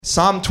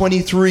Psalm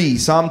 23,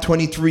 Psalm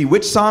 23.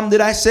 Which Psalm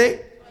did I say?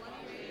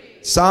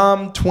 23.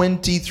 Psalm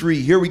 23.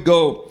 Here we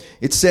go.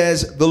 It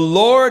says, the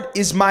Lord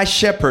is my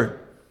shepherd.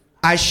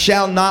 I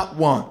shall not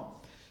want.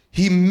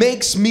 He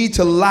makes me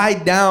to lie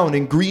down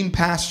in green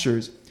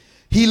pastures.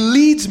 He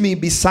leads me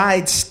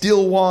beside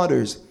still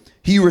waters.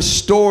 He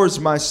restores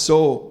my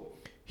soul.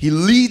 He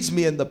leads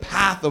me in the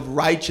path of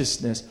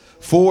righteousness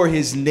for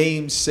his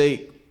name's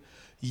sake.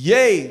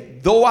 Yea,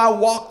 though I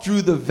walk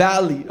through the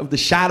valley of the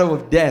shadow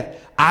of death,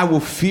 I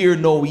will fear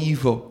no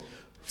evil.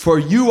 For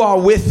you are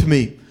with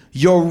me.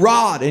 Your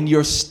rod and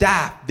your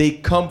staff, they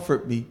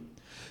comfort me.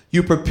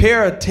 You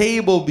prepare a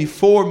table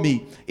before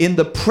me in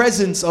the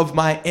presence of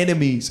my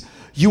enemies.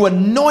 You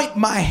anoint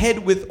my head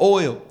with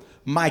oil.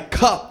 My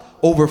cup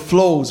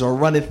overflows or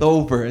runneth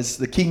over, as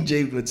the King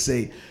James would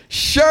say.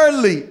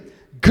 Surely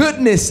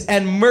goodness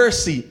and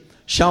mercy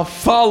shall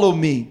follow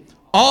me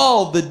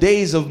all the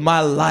days of my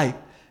life,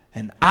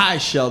 and I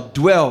shall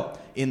dwell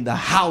in the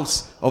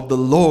house of the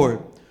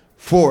Lord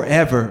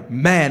forever.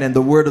 Man, and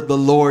the word of the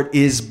Lord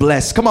is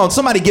blessed. Come on,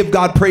 somebody give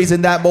God praise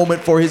in that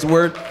moment for his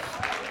word.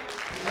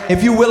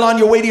 If you will, on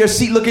your way to your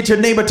seat, look at your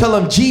neighbor, tell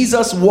him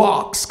Jesus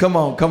walks. Come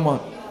on, come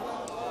on.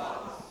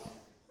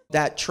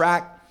 That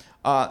track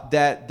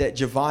that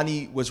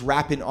Giovanni was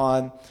rapping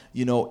on,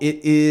 you know,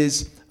 it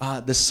is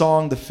the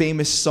song, the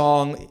famous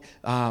song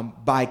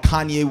by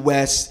Kanye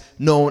West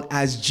known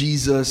as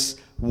Jesus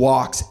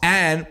Walks.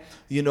 And,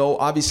 you know,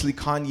 obviously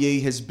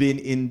Kanye has been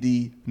in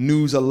the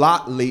news a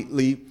lot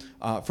lately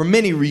for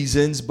many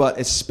reasons, but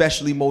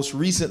especially most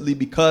recently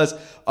because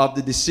of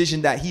the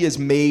decision that he has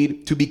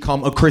made to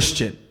become a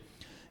Christian.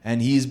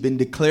 And he's been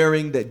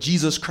declaring that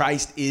Jesus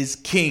Christ is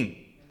King.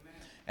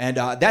 And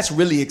that's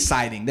really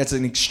exciting. That's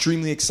an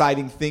extremely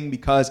exciting thing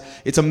because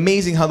it's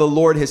amazing how the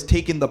Lord has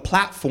taken the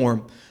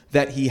platform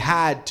that he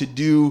had to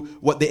do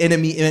what the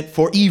enemy meant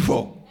for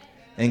evil.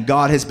 And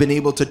God has been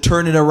able to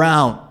turn it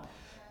around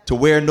to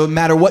where no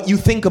matter what you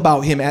think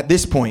about him at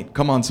this point,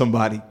 come on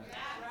somebody,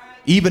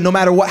 even no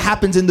matter what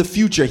happens in the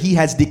future, he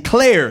has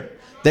declared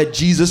that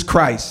Jesus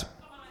Christ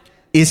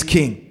is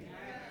King.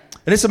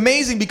 And it's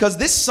amazing because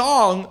this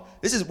song,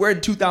 this is where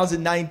in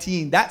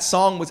 2019, that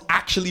song was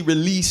actually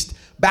released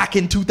back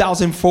in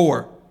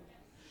 2004.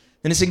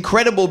 And it's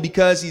incredible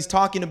because he's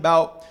talking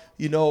about,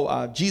 you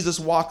know, Jesus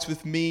walks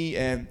with me,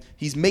 and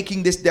he's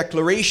making this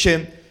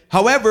declaration.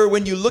 However,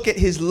 when you look at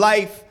his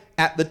life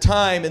at the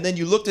time, and then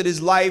you looked at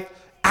his life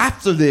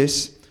after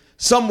this,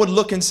 some would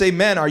look and say,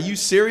 man, are you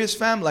serious,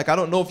 fam? Like, I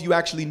don't know if you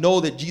actually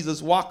know that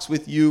Jesus walks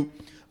with you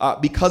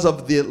because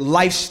of the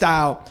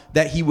lifestyle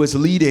that he was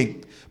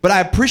leading. But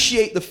I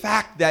appreciate the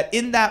fact that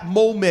in that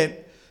moment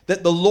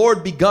that the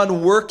Lord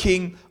begun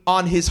working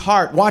on his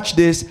heart. Watch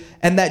this.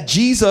 And that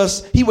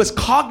Jesus, he was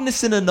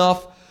cognizant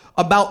enough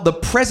about the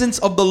presence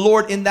of the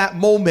Lord in that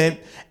moment.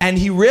 And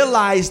he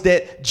realized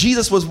that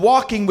Jesus was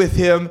walking with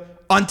him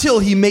until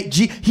he made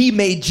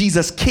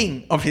Jesus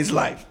king of his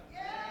life.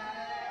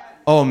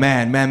 Oh,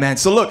 man.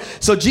 So look,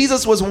 so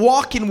Jesus was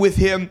walking with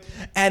him,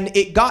 and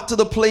it got to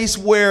the place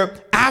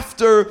where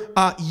after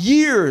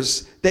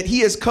years that he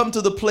has come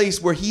to the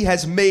place where he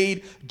has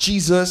made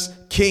Jesus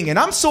king. And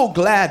I'm so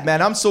glad,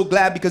 man. I'm so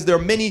glad because there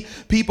are many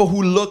people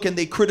who look and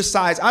they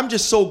criticize. I'm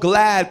just so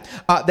glad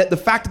that the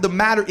fact of the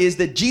matter is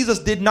that Jesus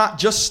did not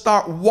just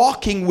start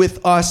walking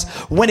with us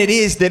when it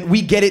is that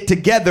we get it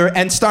together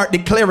and start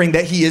declaring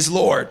that he is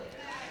Lord.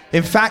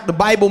 In fact, the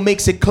Bible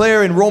makes it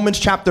clear in Romans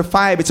chapter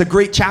 5. It's a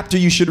great chapter.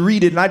 You should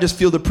read it. And I just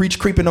feel the preach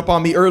creeping up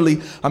on me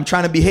early. I'm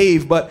trying to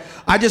behave. But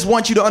I just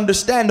want you to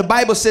understand the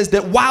Bible says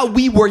that while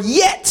we were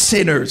yet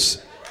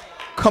sinners,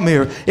 come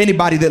here,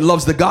 anybody that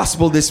loves the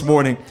gospel this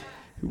morning,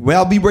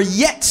 while we were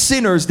yet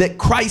sinners, that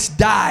Christ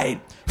died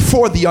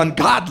for the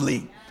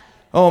ungodly.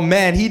 Oh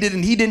man, he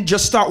didn't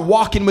just start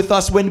walking with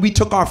us when we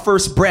took our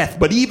first breath,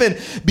 but even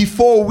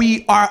before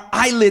our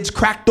eyelids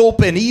cracked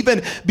open,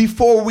 even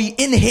before we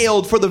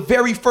inhaled for the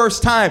very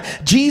first time,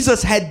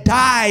 Jesus had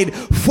died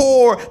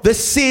for the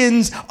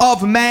sins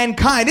of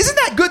mankind. Isn't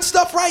that good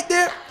stuff right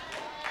there?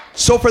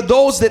 So for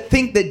those that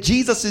think that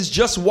Jesus is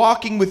just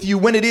walking with you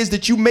when it is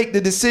that you make the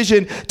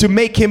decision to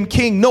make him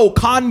king, no,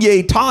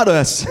 Kanye taught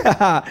us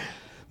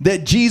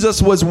that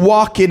Jesus was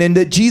walking, and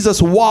that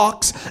Jesus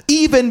walks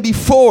even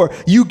before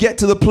you get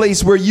to the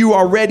place where you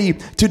are ready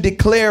to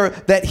declare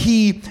that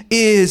he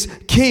is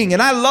king.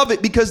 And I love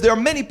it because there are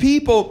many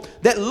people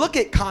that look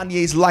at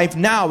Kanye's life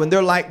now and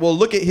they're like, well,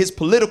 look at his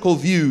political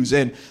views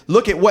and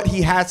look at what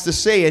he has to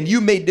say. And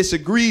you may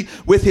disagree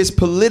with his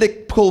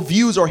political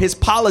views or his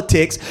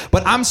politics,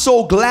 but I'm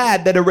so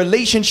glad that a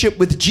relationship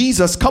with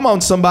Jesus, come on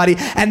somebody,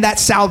 and that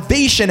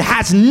salvation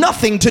has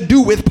nothing to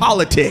do with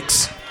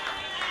politics.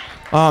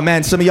 Oh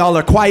man, some of y'all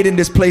are quiet in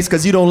this place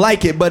because you don't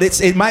like it, but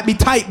it might be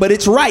tight, but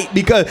it's right,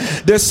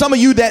 because there's some of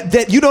you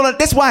that you don't.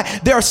 That's why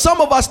there are some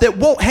of us that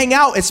won't hang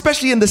out,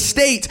 especially in the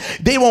States.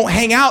 They won't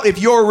hang out. If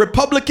you're a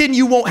Republican,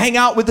 you won't hang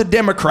out with a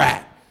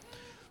Democrat.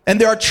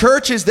 And there are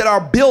churches that are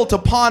built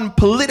upon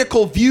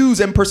political views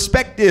and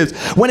perspectives,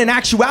 when in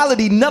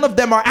actuality, none of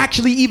them are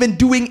actually even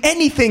doing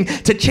anything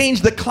to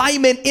change the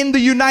climate in the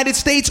United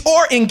States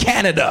or in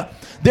Canada.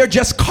 They're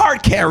just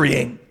card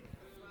carrying.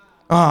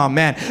 Oh,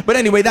 man. But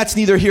anyway, that's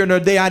neither here nor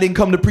there. I didn't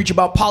come to preach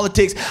about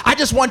politics. I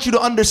just want you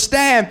to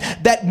understand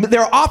that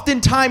there are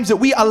often times that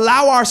we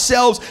allow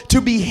ourselves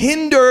to be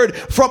hindered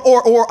from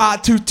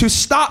to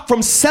stop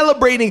from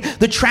celebrating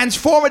the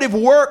transformative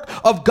work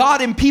of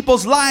God in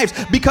people's lives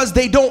because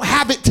they don't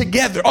have it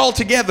together, all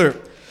together.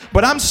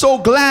 But I'm so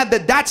glad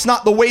that that's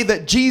not the way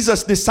that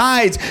Jesus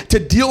decides to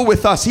deal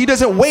with us. He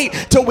doesn't wait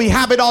till we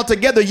have it all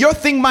together. Your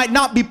thing might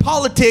not be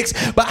politics,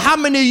 but how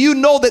many of you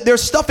know that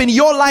there's stuff in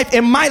your life,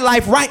 in my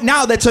life right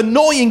now, that's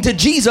annoying to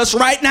Jesus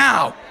right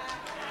now?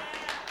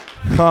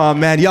 Oh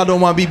man, y'all don't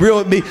want to be real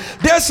with me.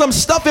 There's some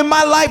stuff in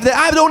my life that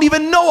I don't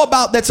even know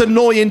about that's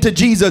annoying to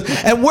Jesus.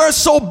 And we're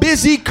so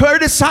busy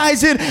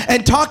criticizing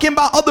and talking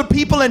about other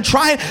people and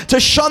trying to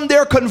shun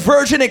their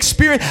conversion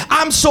experience.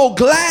 I'm so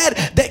glad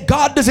that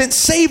God doesn't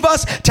save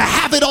us to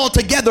have it all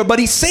together, but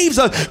he saves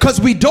us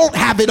because we don't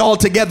have it all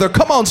together.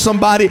 Come on,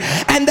 somebody.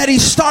 And that he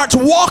starts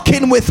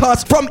walking with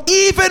us from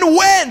even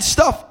when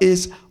stuff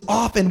is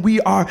off and we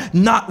are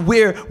not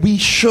where we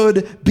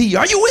should be.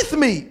 Are you with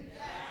me?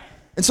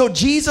 And so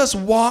Jesus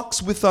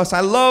walks with us.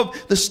 I love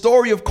the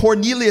story of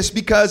Cornelius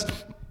because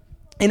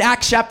in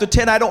Acts chapter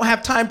 10, I don't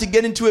have time to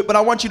get into it, but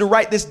I want you to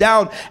write this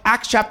down.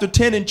 Acts chapter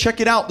 10 and check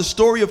it out. The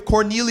story of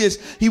Cornelius.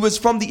 He was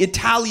from the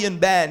Italian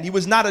band. He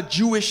was not a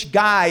Jewish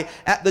guy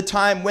at the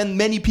time when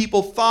many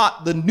people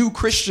thought, the new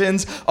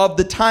Christians of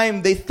the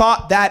time, they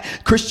thought that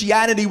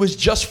Christianity was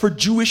just for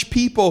Jewish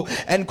people.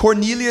 And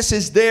Cornelius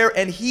is there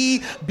and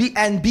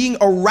being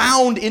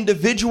around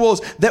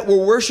individuals that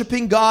were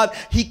worshiping God,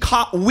 he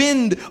caught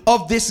wind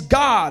of this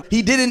God.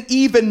 He didn't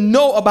even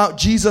know about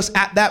Jesus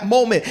at that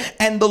moment.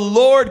 And the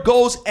Lord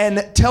goes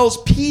and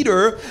tells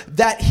Peter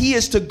that he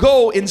is to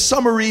go, in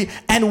summary,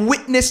 and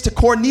witness to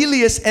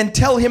Cornelius and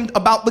tell him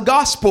about the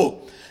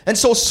gospel. And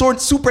so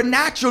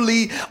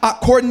supernaturally,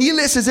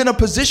 Cornelius is in a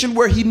position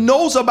where he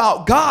knows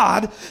about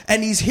God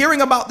and he's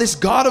hearing about this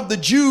God of the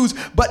Jews,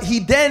 but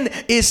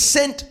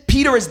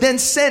Peter is then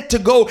sent to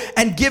go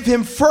and give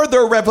him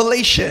further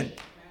revelation.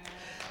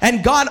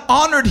 And God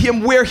honored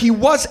him where he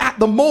was at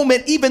the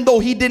moment, even though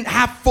he didn't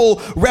have full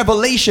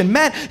revelation.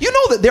 Man, you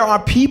know that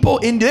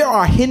there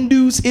are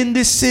Hindus in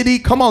this city.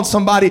 Come on,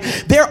 somebody.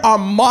 There are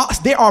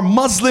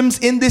Muslims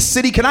in this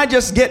city. Can I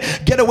just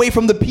get away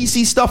from the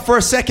PC stuff for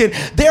a second?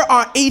 There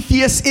are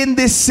atheists in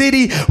this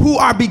city who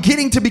are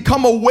beginning to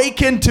become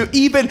awakened to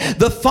even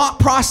the thought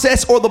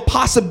process or the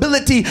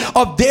possibility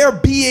of there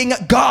being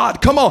God.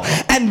 Come on.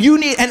 And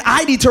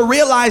I need to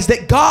realize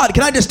that God,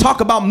 can I just talk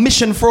about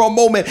mission for a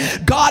moment?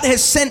 God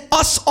has sent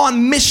us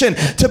on mission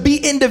to be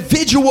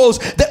individuals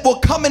that will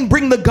come and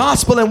bring the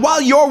gospel. And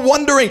while you're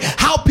wondering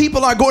how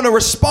people are going to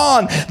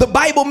respond, the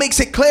Bible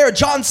makes it clear,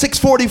 John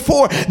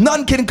 6:44,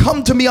 none can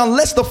come to me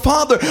unless the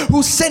Father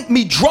who sent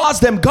me draws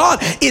them. God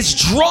is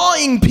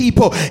drawing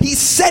people. He's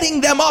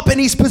setting them up and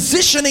he's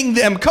positioning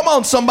them. Come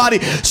on, somebody,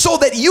 so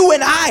that you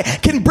and I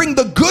can bring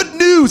the good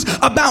news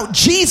about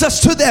Jesus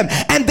to them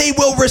and they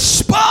will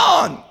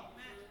respond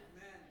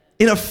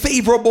in a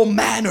favorable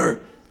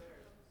manner.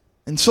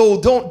 And so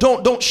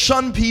don't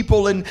shun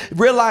people, and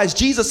realize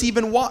Jesus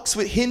even walks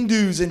with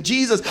Hindus and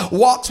Jesus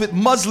walks with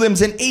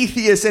Muslims and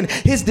atheists, and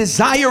his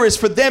desire is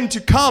for them to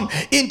come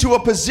into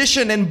a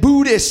position, and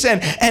Buddhists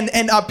and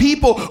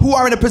people who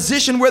are in a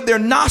position where they're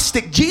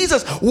Gnostic.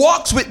 Jesus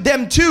walks with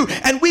them too,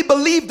 and we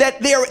believe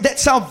that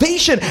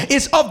salvation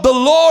is of the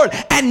Lord,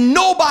 and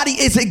nobody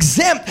is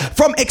exempt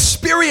from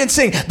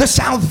experiencing the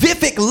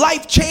salvific,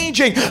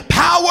 life-changing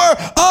power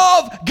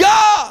of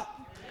God.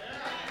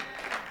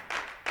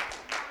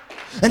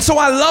 And so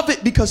I love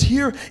it because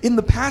here in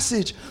the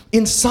passage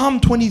in Psalm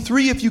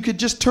 23, if you could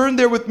just turn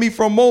there with me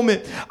for a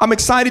moment, I'm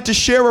excited to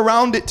share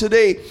around it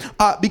today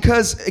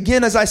because,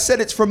 again, as I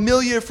said, it's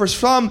familiar for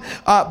some,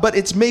 but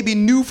it's maybe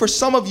new for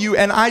some of you.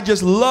 And I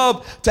just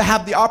love to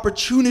have the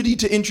opportunity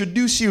to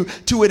introduce you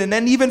to it. And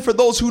then even for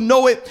those who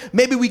know it,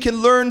 maybe we can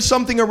learn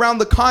something around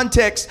the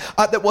context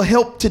that will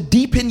help to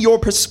deepen your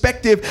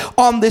perspective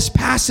on this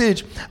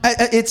passage.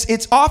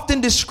 It's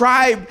often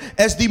described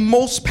as the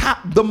most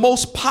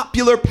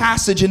popular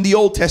passage in the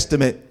Old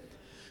Testament.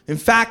 In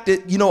fact,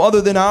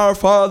 other than our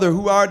Father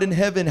who art in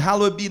heaven,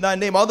 hallowed be thy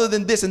name. Other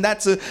than this, and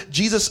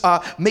Jesus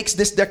makes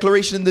this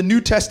declaration in the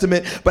New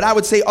Testament. But I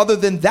would say other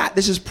than that,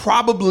 this is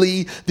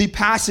probably the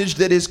passage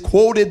that is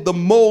quoted the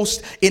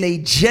most in a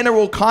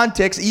general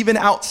context, even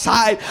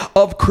outside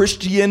of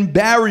Christian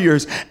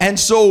barriers. And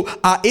so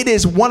it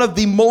is one of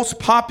the most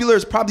popular,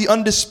 it's probably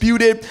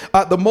undisputed,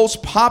 the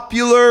most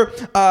popular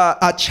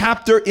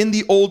chapter in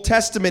the Old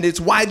Testament. It's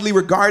widely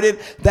regarded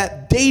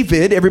that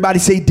David, everybody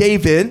say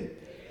David,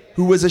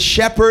 who was a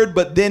shepherd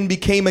but then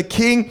became a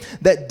king,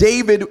 that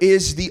David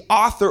is the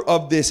author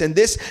of this. And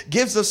this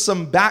gives us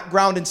some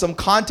background and some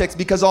context,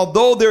 because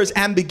although there is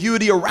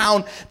ambiguity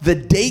around the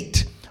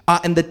date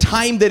and the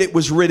time that it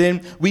was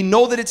written, we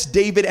know that it's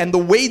David, and the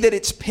way that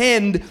it's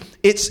penned,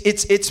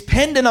 it's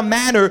penned in a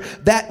manner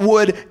that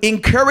would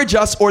encourage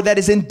us, or that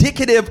is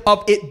indicative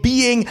of it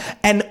being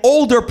an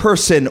older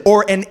person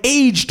or an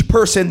aged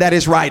person that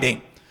is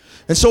writing.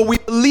 And so we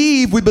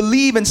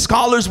believe, and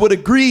scholars would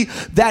agree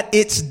that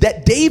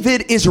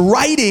David is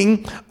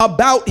writing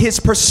about his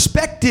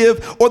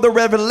perspective or the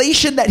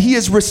revelation that he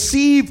has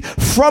received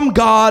from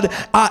God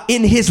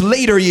in his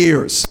later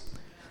years.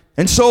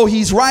 And so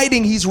he's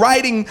writing,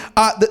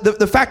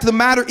 the fact of the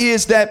matter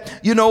is that,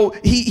 you know,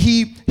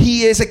 he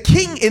is a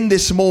king in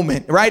this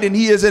moment, right? And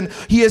he is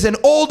an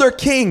older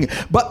king.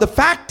 But the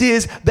fact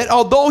is that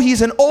although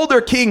he's an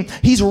older king,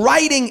 he's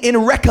writing in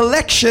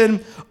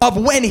recollection of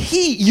when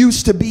he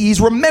used to be. He's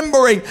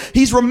remembering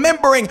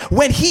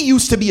when he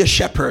used to be a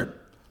shepherd.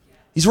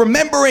 He's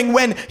remembering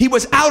when he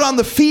was out on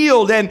the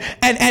field and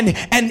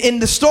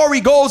the story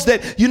goes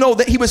that, you know,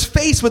 that he was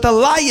faced with a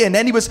lion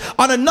and he was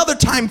on another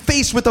time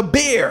faced with a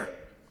bear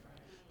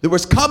that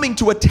was coming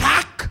to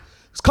attack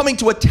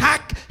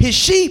his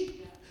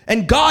sheep.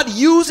 And God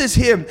uses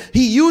him.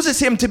 He uses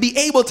him to be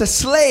able to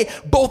slay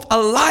both a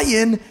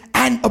lion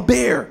and a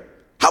bear.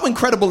 How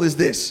incredible is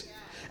this?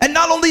 And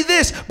not only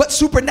this, but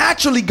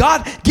supernaturally,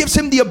 God gives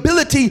him the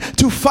ability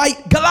to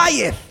fight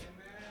Goliath.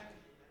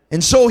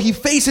 And so he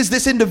faces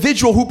this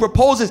individual who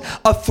proposes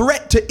a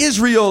threat to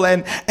Israel,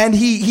 and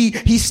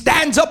he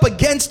stands up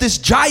against this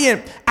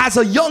giant as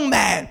a young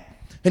man.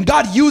 And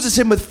God uses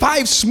him with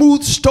 5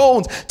 smooth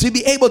stones to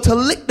be able to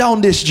lick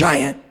down this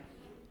giant.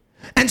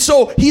 And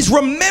so he's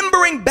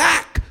remembering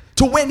back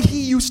to when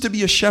he used to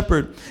be a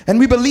shepherd. And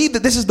we believe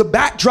that this is the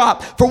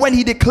backdrop for when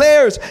he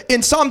declares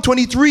in Psalm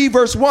 23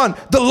 verse 1,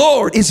 "The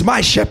Lord is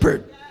my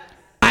shepherd,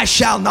 I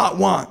shall not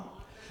want."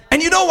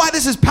 And you know why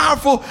this is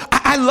powerful?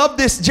 I love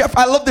this, Jeff.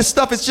 I love this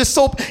stuff. I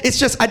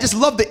just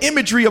love the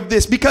imagery of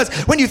this, because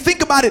when you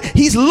think about it,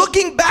 he's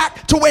looking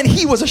back to when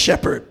he was a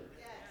shepherd.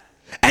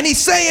 And he's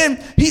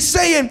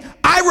saying,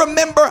 I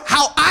remember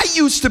how I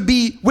used to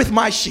be with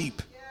my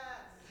sheep.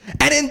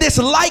 And in this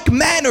like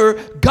manner,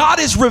 God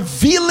is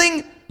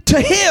revealing to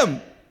him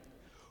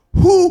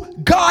who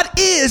God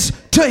is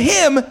to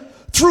him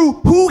through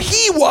who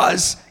he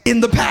was in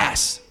the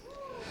past.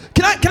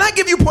 Can I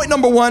give you point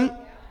number 1?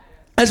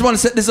 I just want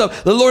to set this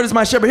up. The Lord is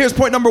my shepherd. Here's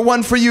point number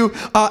 1 for you.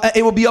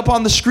 It will be up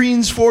on the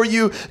screens for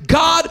you.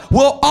 God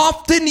will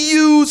often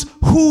use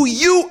who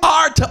you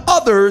are to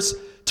others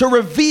to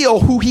reveal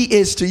who he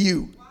is to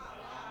you.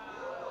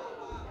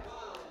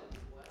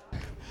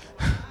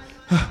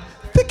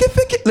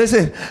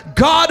 Listen,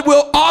 God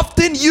will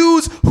often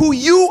use who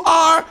you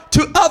are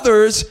to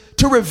others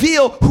to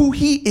reveal who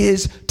he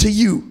is to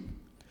you.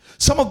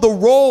 Some of the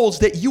roles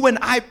that you and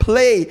I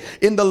play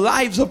in the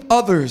lives of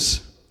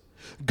others,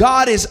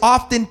 God is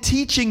often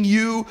teaching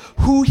you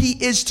who he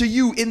is to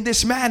you in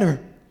this manner.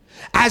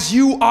 As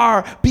you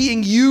are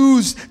being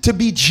used to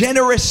be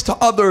generous to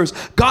others,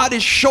 God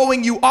is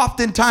showing you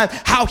oftentimes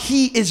how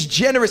he is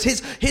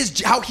generous,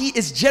 how he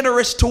is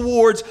generous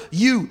towards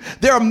you.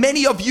 There are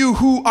many of you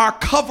who are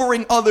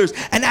covering others,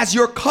 and as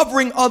you're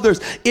covering others,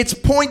 it's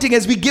pointing,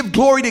 as we give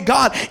glory to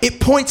God, it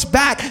points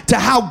back to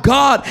how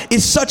God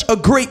is such a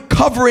great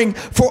covering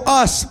for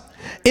us.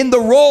 In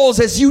the roles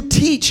as you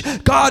teach,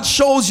 God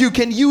shows you,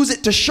 can use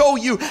it to show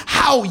you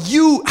how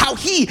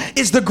he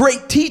is the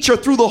great teacher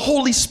through the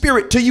Holy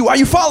Spirit to you. Are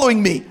you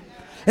following me?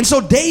 And so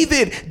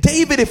David,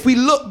 if we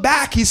look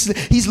back,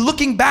 he's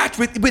looking back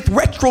with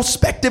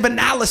retrospective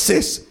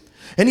analysis.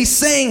 And he's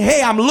saying,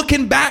 hey, I'm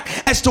looking back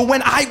as to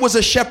when I was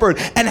a shepherd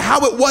and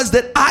how it was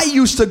that I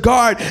used to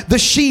guard the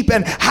sheep,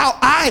 and how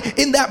I,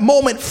 in that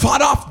moment,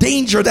 fought off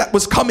danger that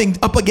was coming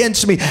up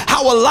against me.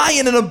 How a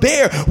lion and a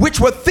bear, which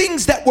were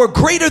things that were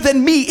greater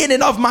than me in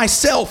and of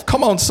myself,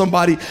 come on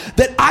somebody,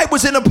 that I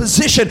was in a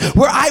position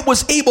where I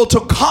was able to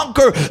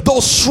conquer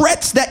those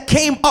threats that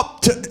came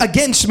up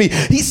against me.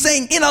 He's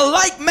saying, in a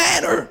like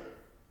manner,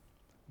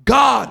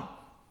 God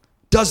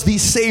does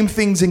these same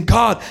things, and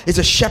God is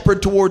a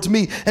shepherd towards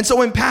me. And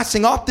so in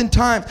passing,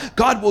 oftentimes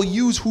God will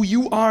use who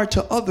you are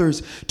to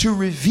others to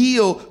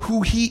reveal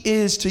who he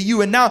is to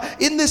you. And now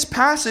in this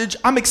passage,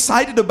 I'm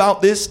excited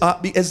about this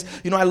because,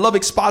 you know, I love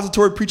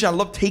expository preaching. I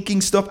love taking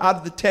stuff out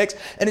of the text,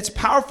 and it's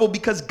powerful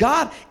because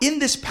God in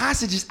this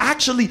passage is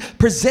actually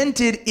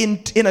presented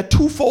in a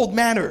twofold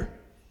manner.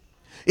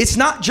 It's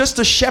not just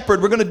a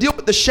shepherd. We're going to deal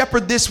with the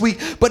shepherd this week,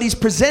 but he's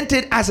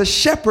presented as a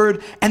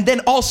shepherd and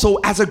then also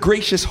as a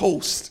gracious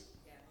host.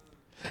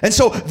 And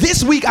so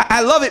this week, I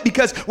love it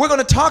because we're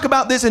going to talk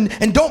about this,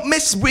 and don't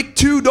miss week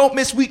 2. Don't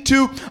miss week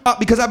 2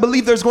 because I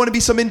believe there's going to be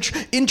some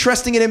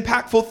interesting and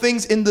impactful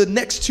things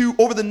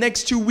over the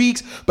next 2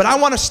 weeks. But I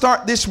want to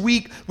start this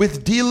week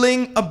with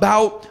dealing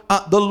about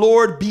the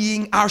Lord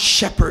being our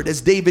shepherd,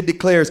 as David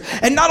declares.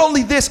 And not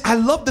only this, I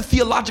love the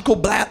theological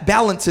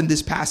balance in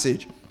this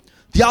passage.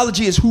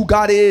 Theology is who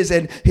God is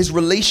and his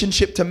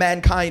relationship to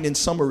mankind in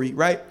summary,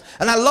 right?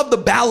 And I love the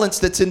balance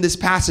that's in this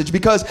passage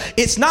because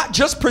it's not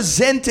just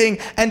presenting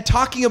and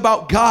talking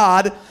about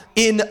God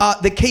in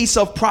the case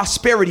of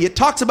prosperity. It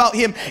talks about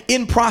him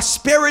in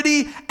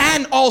prosperity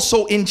and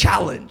also in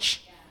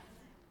challenge.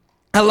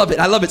 I love it.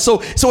 I love it.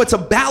 So it's a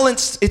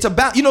balance. It's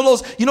about, you know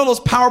those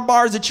power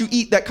bars that you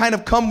eat that kind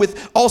of come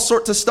with all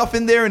sorts of stuff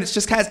in there, and it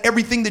just has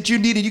everything that you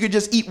need, and you can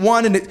just eat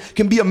one and it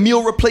can be a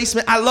meal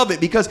replacement. I love it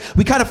because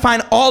we kind of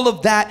find all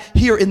of that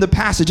here in the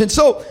passage. And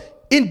so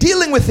in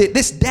dealing with it,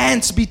 this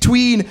dance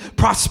between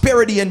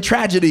prosperity and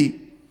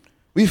tragedy,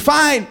 we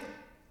find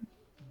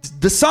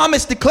the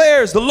psalmist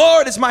declares, the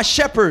Lord is my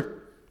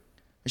shepherd,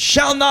 I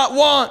shall not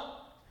want.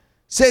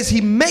 Says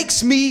he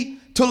makes me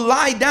to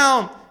lie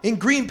down in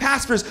green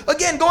pastures.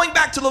 Again, going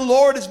back to the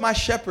Lord is my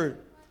shepherd.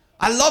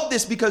 I love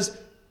this because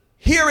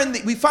here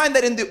we find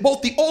that in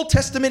both the Old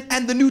Testament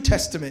and the New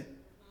Testament,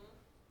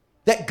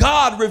 that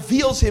God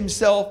reveals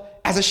himself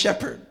as a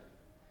shepherd.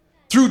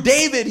 Through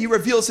David, he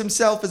reveals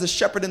himself as a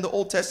shepherd in the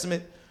Old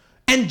Testament.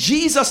 And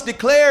Jesus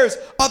declares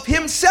of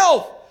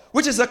himself,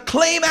 which is a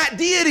claim at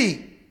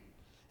deity.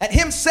 And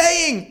him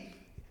saying,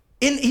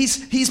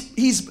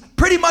 he's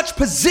pretty much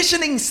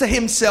positioning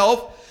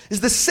himself is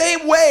the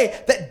same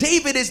way that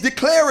David is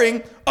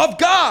declaring of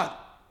God.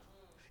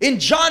 In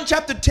John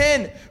chapter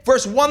 10,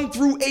 verse 1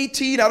 through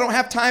 18, I don't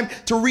have time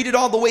to read it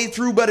all the way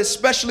through, but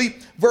especially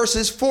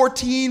verses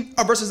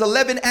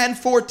 11 and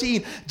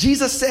 14,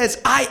 Jesus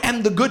says, I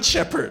am the good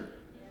shepherd.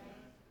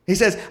 He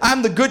says,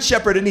 I'm the good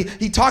shepherd. And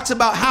he talks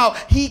about how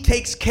he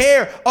takes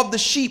care of the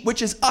sheep,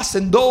 which is us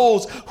and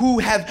those who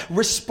have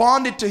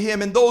responded to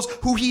him and those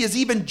who he is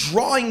even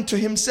drawing to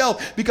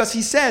himself, because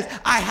he says,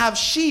 I have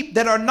sheep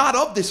that are not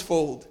of this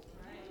fold.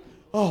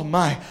 Oh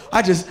my,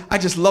 I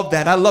just love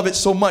that. I love it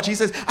so much. He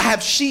says, I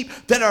have sheep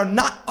that are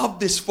not of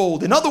this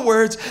fold. In other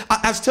words, I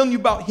was telling you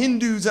about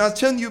Hindus, and I was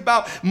telling you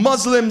about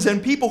Muslims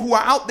and people who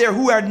are out there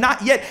who are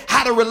not yet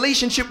had a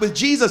relationship with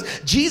Jesus.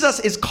 Jesus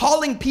is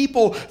calling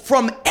people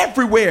from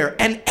everywhere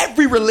and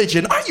every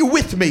religion. Are you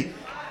with me?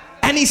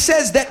 And he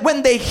says that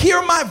when they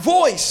hear my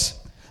voice,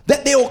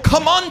 that they will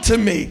come unto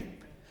me.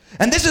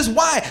 And this is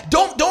why,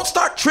 don't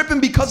start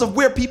tripping because of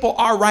where people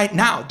are right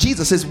now.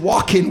 Jesus is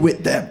walking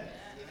with them.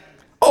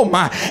 Oh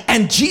my.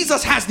 And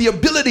Jesus has the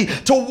ability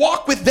to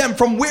walk with them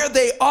from where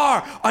they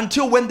are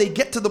until when they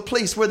get to the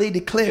place where they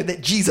declare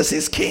that Jesus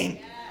is King.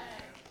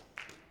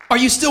 Are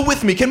you still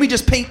with me? Can we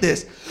just paint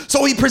this?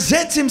 So he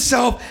presents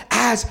himself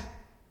as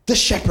the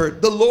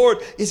shepherd. The Lord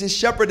is his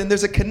shepherd. And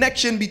there's a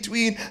connection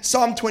between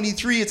Psalm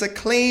 23. It's a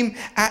claim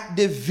at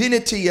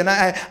divinity. And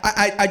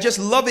I just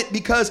love it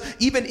because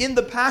even in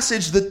the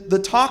passage, the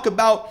talk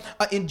about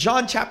in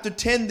John chapter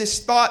 10,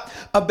 this thought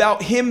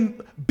about him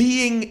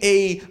being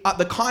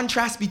the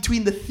contrast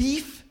between the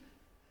thief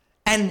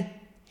and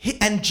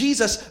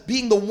Jesus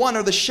being the one,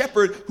 or the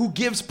shepherd, who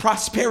gives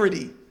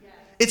prosperity.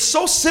 It's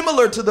so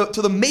similar to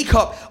the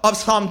makeup of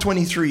Psalm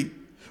 23,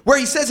 where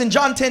he says in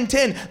John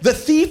 10:10, the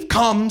thief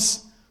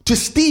comes to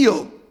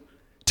steal,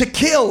 to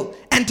kill,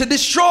 and to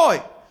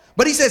destroy.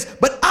 But he says,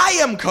 but I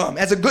am come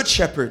as a good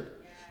shepherd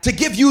to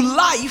give you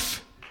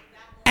life,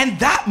 and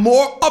that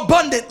more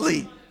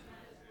abundantly.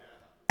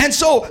 And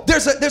so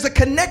there's a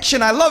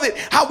connection. I love it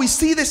how we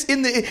see this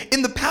in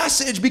the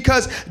passage,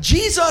 because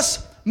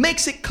Jesus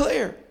makes it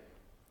clear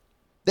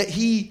that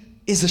he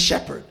is a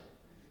shepherd,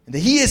 and that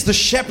he is the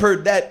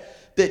shepherd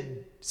that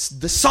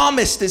the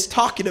psalmist is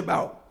talking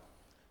about.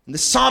 And the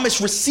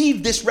psalmist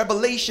received this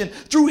revelation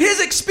through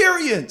his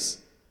experience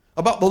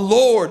about the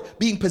Lord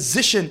being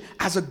positioned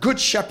as a good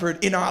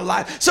shepherd in our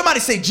life. Somebody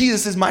say,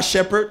 Jesus is my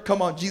shepherd.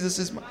 Come on, Jesus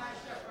is my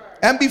shepherd.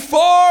 And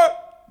before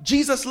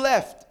Jesus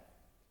left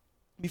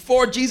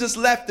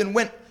and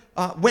went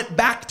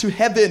back to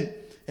heaven,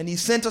 and he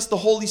sent us the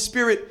Holy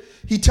Spirit,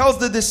 he tells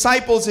the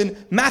disciples in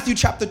Matthew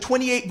chapter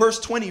 28,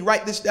 verse 20,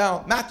 write this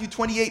down, Matthew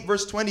 28,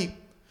 verse 20.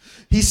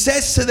 He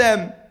says to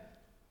them,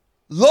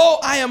 lo,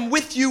 I am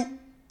with you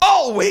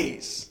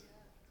always,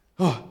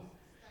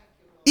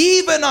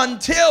 even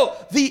until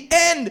the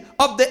end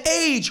of the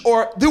age,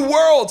 or the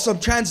world, some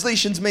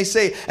translations may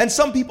say. And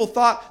some people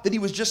thought that he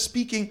was just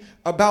speaking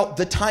about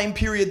the time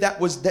period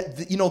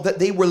that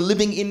they were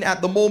living in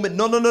at the moment.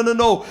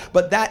 No.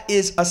 But that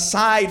is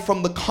aside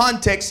from the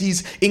context.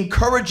 He's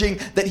encouraging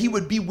that he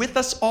would be with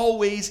us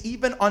always,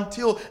 even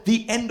until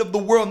the end of the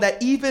world.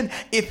 That even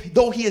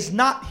though he is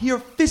not here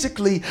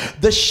physically,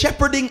 the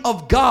shepherding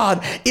of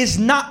God is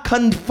not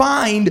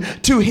confined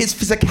to his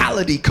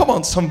physicality. Come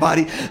on,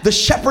 somebody. The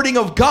shepherding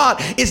of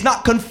God is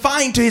not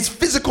confined to his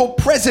physical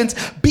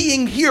presence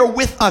being here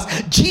with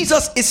us.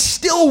 Jesus is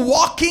still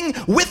walking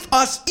with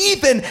us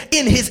even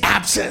in his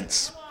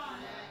absence.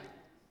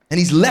 And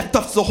he's left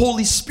us the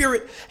Holy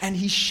Spirit, and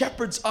he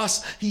shepherds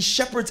us. He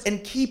shepherds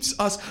and keeps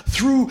us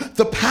through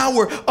the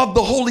power of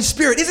the Holy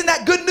Spirit. Isn't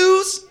that good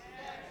news?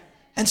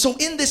 And so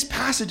in this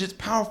passage, it's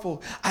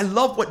powerful. I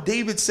love what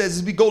David says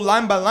as we go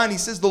line by line. He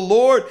says, the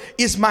Lord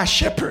is my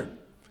shepherd.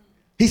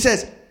 He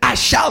says, I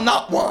shall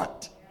not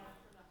want.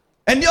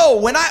 And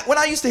when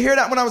I used to hear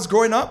that when I was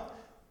growing up,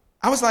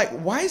 I was like,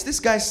 why is this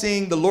guy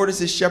saying the Lord is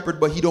his shepherd,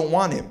 but he don't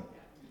want him?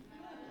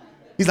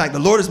 He's like, the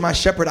Lord is my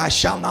shepherd, I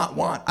shall not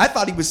want. I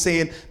thought he was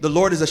saying the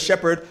Lord is a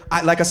shepherd,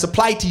 like a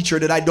supply teacher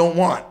that I don't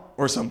want,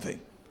 or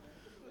something.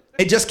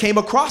 It just came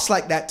across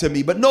like that to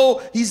me. But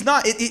no, he's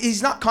not.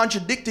 He's not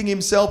contradicting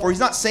himself, or he's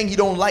not saying he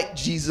don't like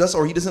Jesus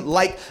or he doesn't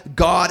like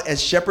God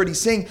as shepherd.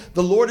 He's saying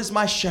the Lord is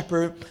my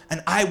shepherd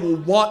and I will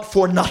want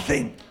for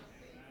nothing.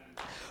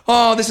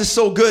 Oh, this is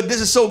so good.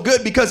 This is so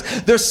good because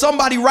there's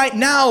somebody right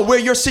now where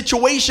your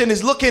situation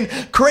is looking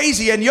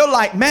crazy and you're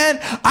like, man,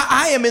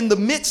 I am in the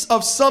midst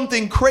of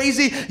something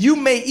crazy. You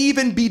may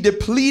even be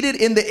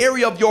depleted in the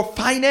area of your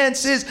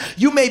finances.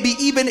 You may be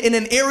even in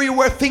an area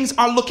where things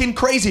are looking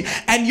crazy.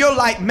 And you're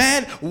like,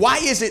 man, why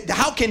is it?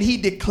 How can he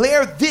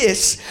declare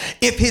this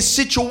if his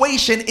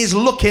situation is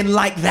looking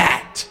like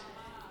that?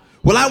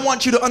 Well, I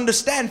want you to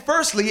understand,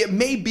 firstly, it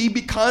may be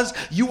because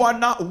you are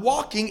not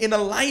walking in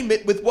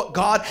alignment with what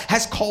God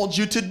has called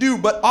you to do.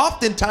 But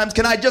oftentimes,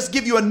 can I just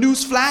give you a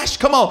news flash?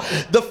 Come on.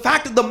 The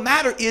fact of the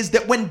matter is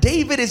that when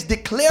David is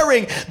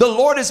declaring, the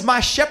Lord is my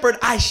shepherd,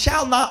 I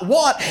shall not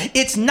want,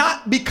 it's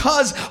not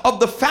because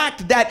of the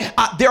fact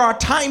that there are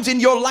times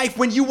in your life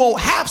when you won't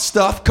have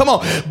stuff. Come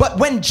on. But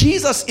when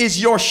Jesus is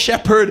your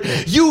shepherd,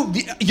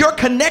 you're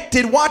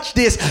connected, watch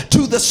this,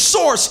 to the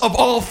source of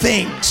all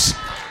things.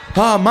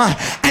 Oh my.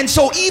 And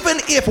so even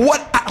if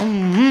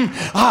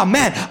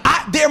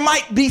there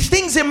might be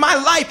things in my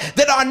life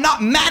that are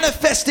not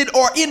manifested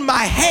or in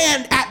my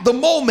hand at the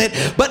moment,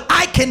 but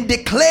I can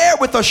declare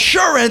with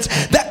assurance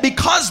that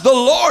because the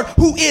Lord,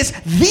 who is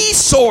the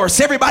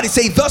source, everybody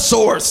say the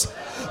source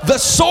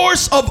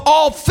of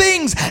all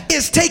things,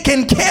 is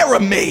taking care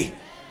of me.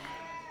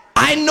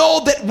 I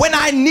know that when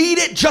I need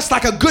it, just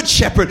like a good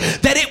shepherd,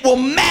 that it will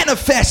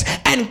manifest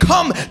and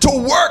come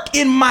to work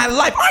in my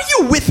life. Are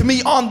you with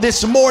me on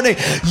this morning?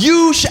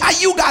 You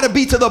got to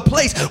be to the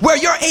place where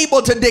you're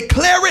able to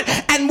declare it,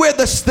 and where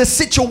the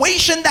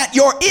situation that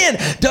you're in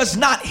does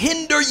not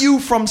hinder you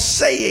from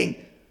saying,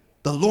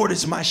 the Lord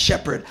is my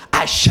shepherd,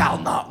 I shall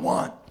not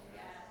want.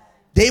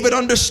 David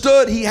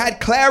understood. He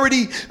had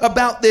clarity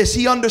about this.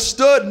 He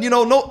understood.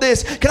 Note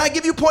this. Can I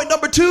give you point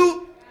number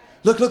 2?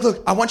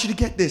 Look. I want you to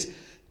get this.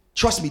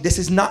 Trust me, this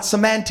is not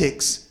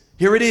semantics.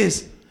 Here it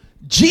is.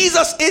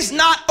 Jesus is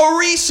not a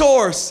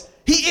resource.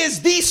 He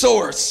is the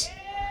source.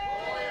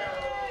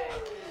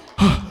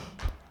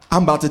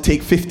 I'm about to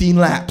take 15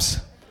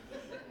 laps.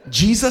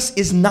 Jesus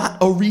is not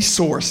a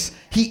resource.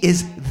 He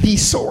is the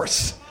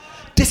source.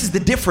 This is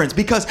the difference,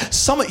 because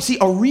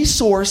a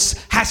resource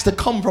has to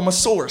come from a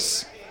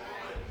source.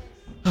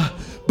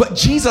 But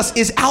Jesus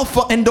is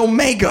Alpha and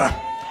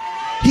Omega.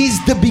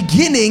 He's the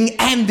beginning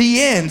and the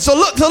end. So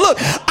look,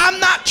 I'm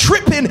not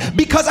tripping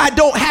because I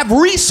don't have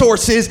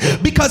resources,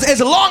 because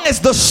as long as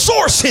the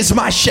source is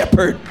my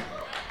shepherd,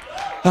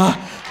 are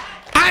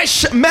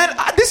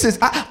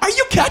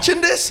you catching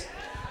this?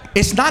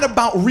 It's not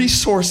about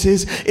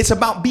resources. It's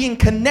about being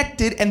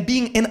connected and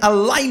being in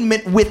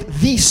alignment with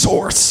the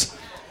source.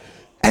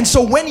 And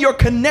so when you're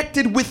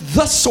connected with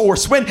the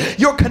source, when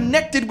you're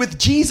connected with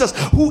Jesus,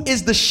 who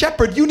is the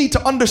shepherd, you need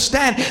to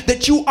understand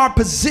that you are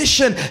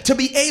positioned to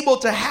be able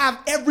to have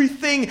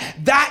everything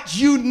that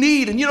you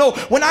need. And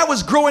when I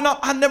was growing up,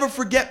 I'll never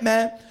forget,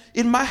 man,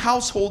 in my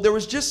household, there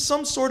was just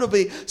some sort of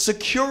a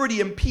security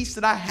and peace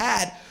that I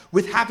had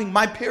with having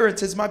my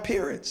parents as my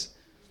parents.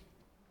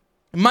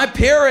 My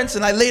parents,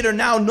 and I later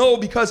now know,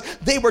 because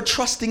they were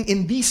trusting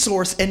in the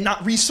source and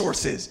not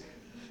resources.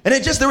 And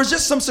there was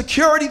just some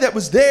security that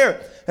was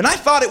there. And I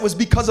thought it was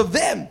because of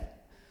them.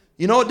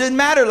 It didn't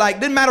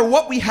matter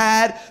what we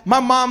had. My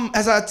mom,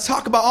 as I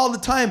talk about all the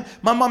time,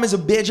 my mom is a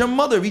Bajan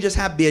mother. We just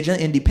had Bajan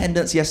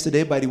Independence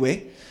yesterday, by the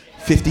way.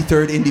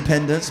 53rd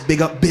Independence.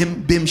 Big up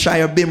Bim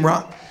Shire, Bim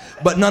Rock.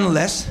 But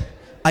nonetheless,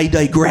 I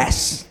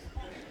digress.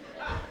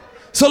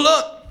 So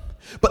look.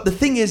 But the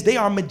thing is, they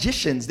are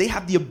magicians. They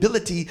have the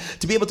ability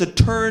to be able to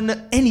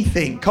turn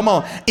anything,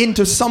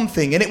 into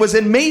something. And it was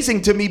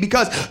amazing to me,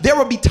 because there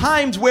would be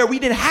times where we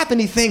didn't have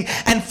anything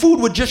and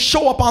food would just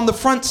show up on the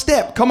front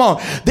step.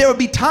 There would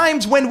be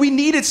times when we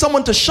needed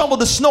someone to shovel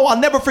the snow. I'll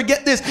never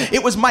forget this.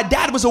 It was my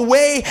dad was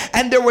away,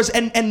 and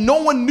and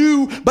no one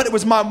knew, but it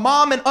was my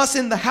mom and us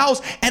in the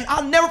house. And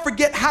I'll never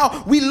forget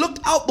how we looked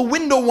out the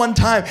window one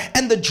time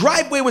and the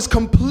driveway was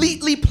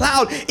completely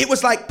plowed. It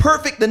was like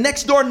perfect. The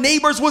next door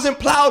neighbors wasn't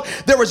plowed.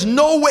 There was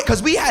no way,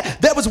 because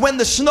that was when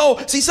the snow,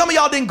 some of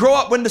y'all didn't grow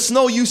up when the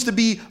snow used to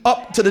be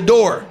up to the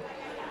door.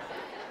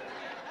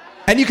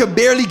 And you could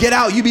barely get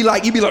out. You'd be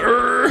like, If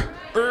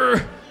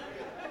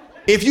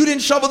you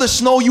didn't shovel the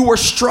snow, you were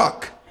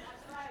struck.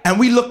 And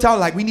we looked out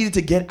like we needed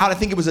to get out. I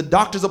think it was a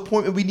doctor's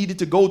appointment we needed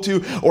to go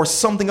to or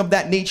something of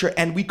that nature.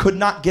 And we could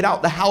not get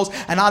out the house.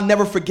 And I'll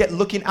never forget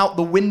looking out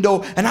the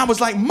window. And I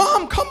was like,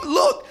 Mom, come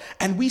look.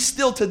 And we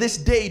still to this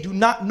day do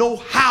not know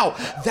how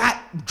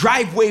that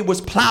driveway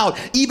was plowed,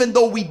 even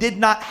though we did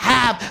not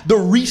have the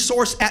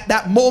resource at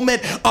that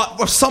moment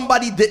or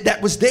somebody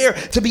that was there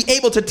to be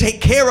able to take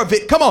care of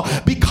it.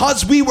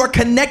 Because we were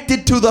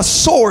connected to the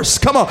source.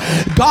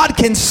 God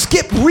can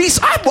skip resources.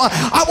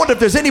 I wonder if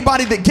there's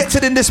anybody that gets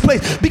it in this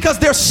place. Because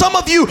there's some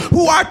of you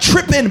who are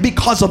tripping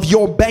because of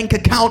your bank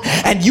account,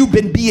 and you've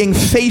been being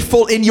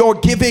faithful in your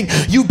giving.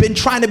 You've been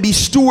trying to be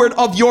steward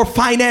of your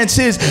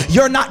finances.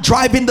 You're not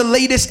driving the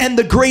latest and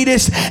the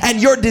greatest,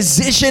 and your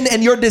decision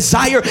and your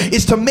desire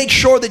is to make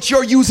sure that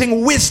you're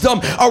using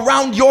wisdom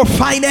around your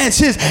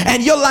finances.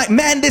 And you're like,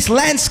 man, this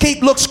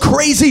landscape looks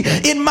crazy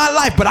in my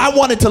life. But I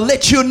wanted to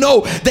let you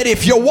know that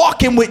if you're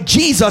walking with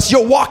Jesus,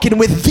 you're walking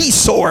with the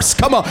source.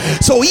 Come on.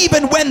 So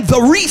even when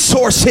the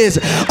resources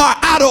are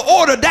out of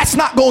order, that's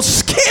not going to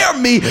scare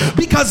me,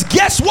 because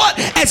guess what?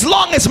 As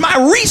long as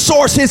my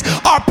resources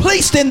are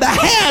placed in the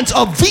hands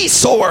of the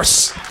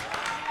source,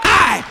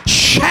 I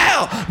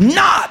shall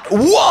not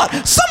want.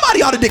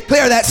 Somebody ought to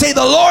declare that. Say,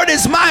 the Lord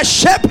is my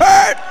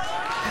shepherd,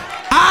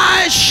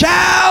 I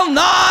shall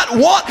not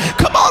want.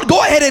 Come on,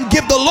 go ahead and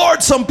give the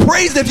Lord some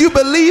praise if you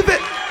believe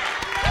it.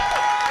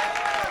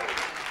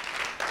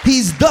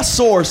 He's the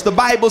source. The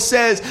Bible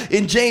says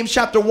in James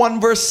chapter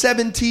 1 verse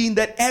 17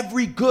 that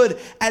every good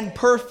and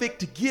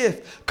perfect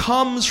gift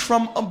comes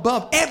from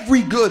above.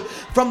 Every good,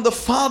 from the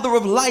Father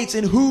of lights,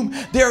 in whom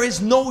there is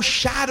no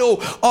shadow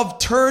of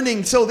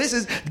turning. So this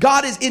is,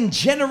 God is in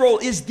general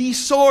is the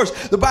source.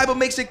 The Bible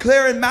makes it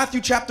clear in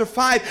Matthew chapter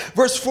 5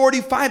 verse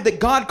 45 that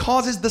God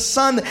causes the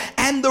sun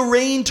and the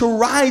rain to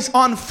rise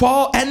on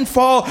fall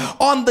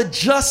on the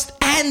just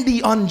and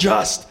the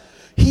unjust.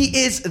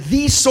 He is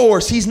the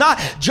source. He's not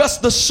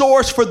just the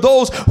source for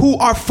those who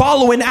are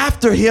following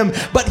after him,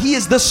 but he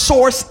is the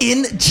source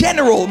in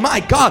general.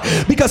 My God,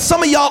 because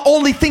some of y'all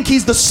only think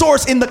he's the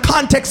source in the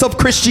context of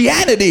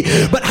Christianity.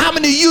 But how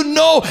many of you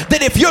know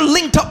that if you're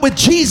linked up with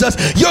Jesus,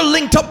 you're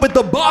linked up with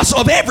the boss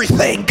of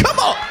everything? Come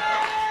on.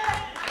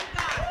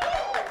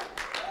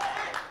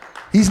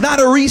 He's not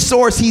a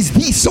resource, he's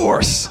the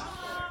source.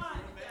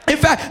 In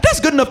fact, that's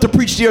good enough to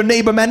preach to your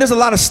neighbor, man. There's a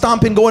lot of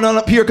stomping going on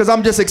up here because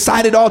I'm just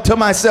excited all to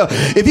myself.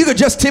 If you could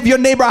just tip your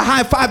neighbor a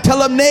high five,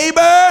 tell him,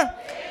 neighbor.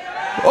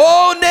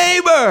 Oh,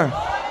 neighbor.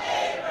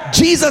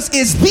 Jesus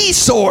is the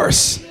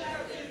source,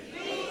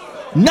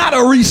 not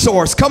a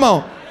resource. Come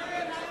on.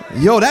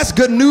 Yo, that's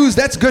good news.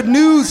 That's good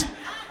news.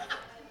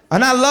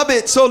 And I love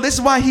it. So this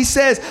is why he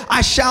says, I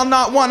shall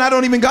not want. I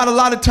don't even got a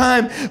lot of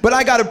time, but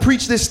I got to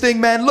preach this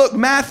thing, man. Look,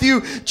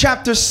 Matthew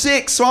chapter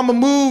 6. So I'm going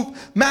to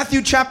move.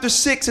 Matthew chapter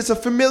 6. It's a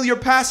familiar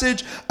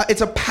passage.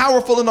 It's a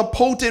powerful and a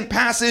potent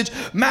passage.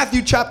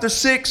 Matthew chapter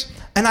 6.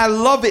 And I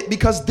love it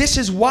because this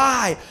is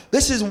why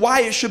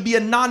it should be a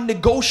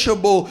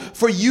non-negotiable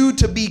for you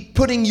to be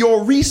putting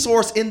your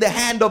resource in the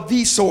hand of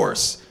the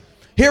source.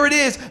 Here it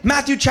is,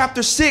 Matthew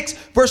chapter 6,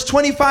 verse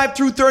 25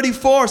 through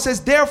 34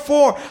 says,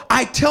 therefore,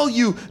 I tell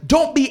you,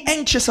 don't be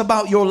anxious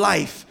about your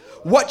life,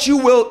 what you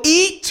will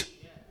eat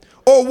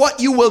or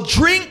what you will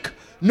drink,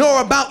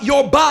 nor about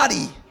your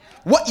body,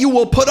 what you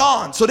will put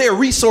on. So there are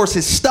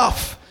resources,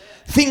 stuff,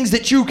 things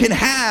that you can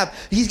have.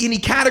 He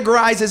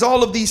categorizes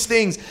all of these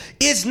things.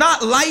 Is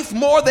not life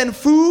more than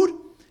food,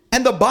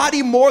 and the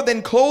body more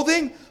than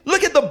clothing?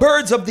 Look at the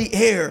birds of the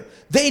air.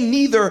 They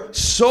neither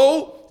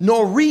sow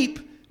nor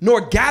reap nor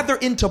gather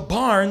into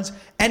barns,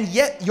 and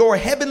yet your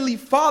heavenly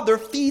Father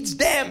feeds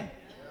them.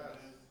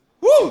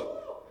 Woo!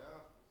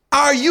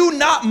 Are you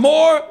not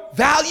more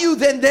value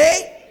than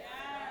they?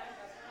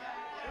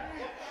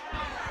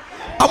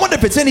 I wonder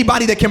if it's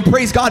anybody that can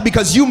praise God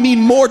because you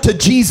mean more to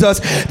Jesus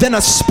than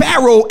a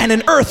sparrow and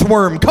an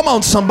earthworm. Come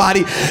on,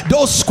 somebody.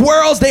 Those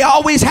squirrels, they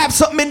always have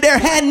something in their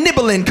hand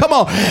nibbling. Come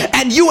on.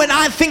 And you and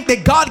I think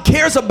that God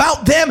cares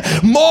about them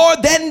more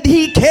than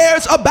he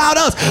cares about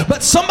us.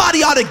 But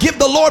somebody ought to give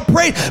the Lord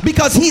praise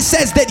because he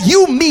says that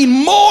you mean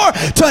more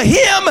to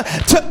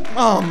him.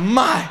 Oh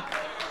my.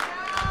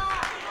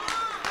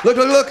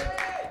 Look.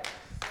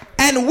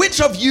 And which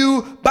of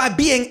you, by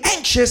being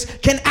anxious,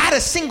 can add a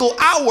single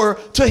hour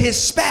to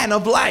his span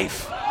of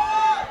life?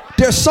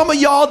 There's some of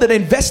y'all that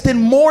invest in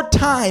more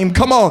time,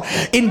 come on,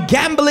 in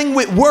gambling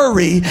with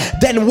worry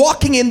than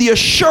walking in the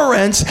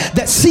assurance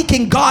that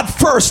seeking God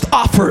first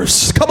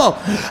offers. Come on.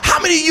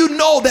 How many of you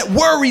know that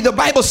worry, the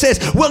Bible says,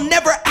 will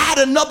never add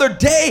another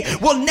day,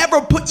 will never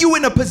put you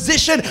in a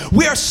position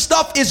where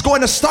stuff is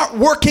going to start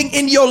working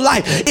in your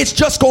life. It's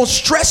just going to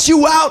stress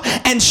you out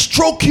and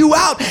stroke you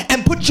out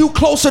and put you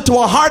closer to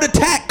a heart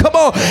attack, come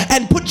on,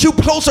 and put you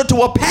closer to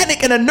a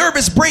panic and a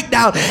nervous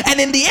breakdown.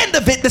 And in the end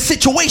of it, the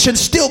situation's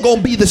still going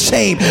to be the same.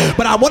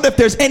 But I wonder if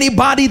there's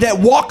anybody that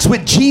walks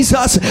with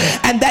Jesus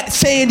and that's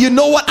saying, you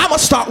know what, I'm gonna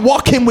start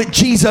walking with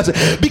Jesus,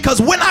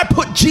 because when I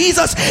put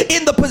Jesus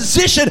in the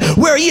position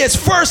where he is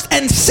first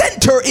and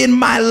center in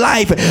my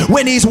life,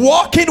 when he's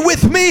walking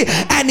with me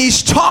and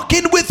he's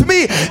talking with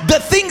me, the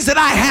things that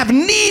I have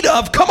need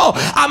of, come on,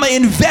 I'm gonna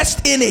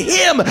invest in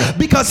him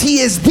because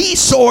he is the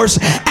source.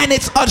 And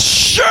it's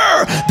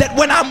assured that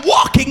when I'm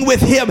walking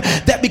with him,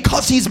 that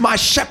because he's my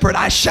shepherd,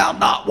 I shall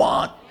not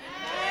want.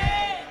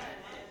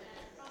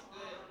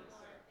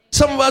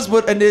 Some of us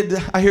would, and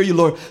I hear you,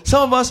 Lord.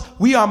 Some of us,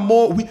 we are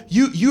more.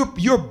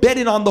 You're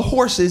betting on the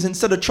horses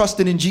instead of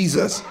trusting in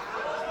Jesus.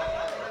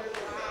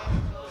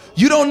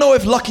 You don't know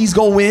if Lucky's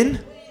gonna win,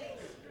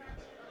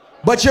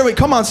 but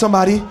come on,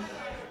 somebody.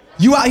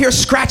 You out here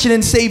scratching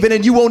and saving,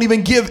 and you won't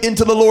even give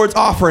into the Lord's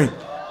offering.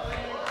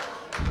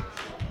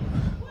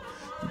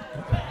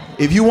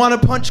 If you want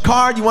to punch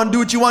card, you want to do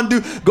what you want to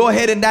do, go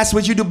ahead and that's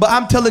what you do. But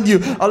I'm telling you,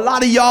 a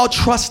lot of y'all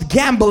trust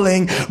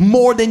gambling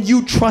more than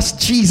you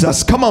trust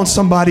Jesus. Come on,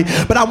 somebody.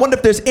 But I wonder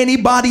if there's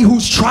anybody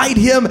who's tried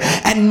him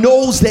and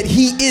knows that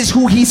he is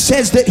who he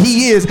says that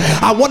he is.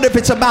 I wonder if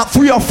it's about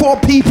 3 or 4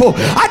 people.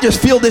 I just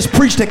feel this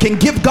preach that can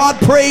give God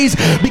praise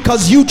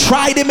because you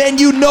tried him and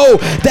you know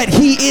that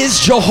he is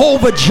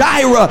Jehovah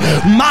Jireh,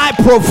 my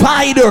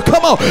provider.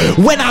 Come on.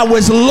 When I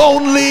was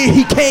lonely,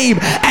 he came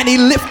and he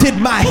lifted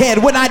my head.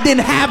 When I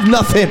didn't have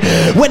nothing,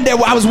 when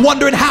I was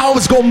wondering how I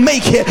was gonna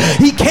make it,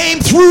 he came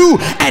through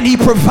and he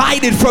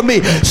provided for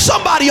me.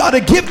 Somebody ought to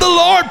give the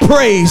Lord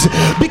praise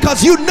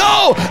because you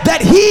know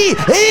that he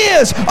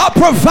is a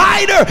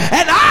provider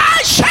and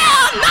I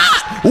shall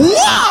not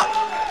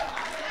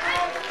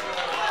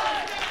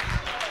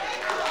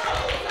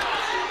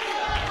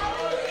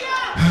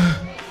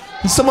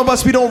want. Some of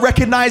us, we don't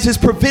recognize his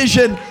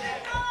provision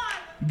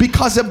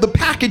because of the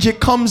package it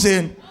comes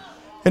in.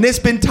 And it's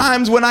been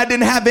times when I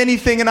didn't have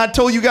anything, and I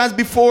told you guys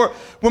before,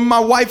 when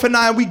my wife and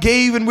I, we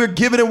gave and we're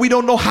giving and we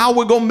don't know how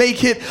we're going to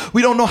make it.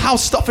 We don't know how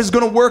stuff is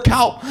going to work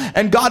out.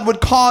 And God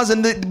would cause,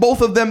 and both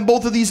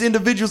of these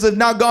individuals have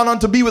now gone on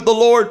to be with the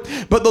Lord.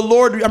 But the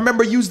Lord, I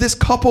remember, used this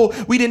couple.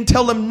 We didn't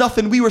tell them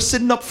nothing. We were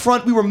sitting up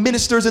front. We were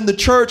ministers in the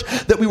church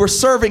that we were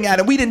serving at.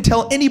 And we didn't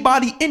tell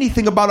anybody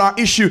anything about our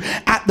issue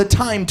at the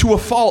time, to a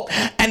fault.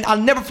 And I'll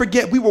never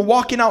forget, we were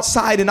walking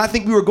outside and I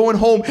think we were going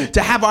home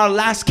to have our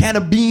last can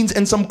of beans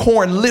and some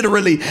corn,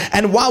 literally.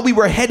 And while we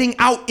were heading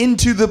out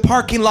into the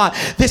parking lot,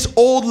 this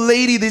old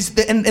lady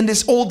and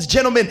this old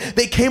gentleman,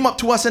 they came up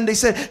to us and they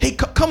said, hey,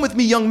 come with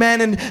me, young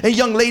man and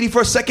young lady,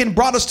 for a second.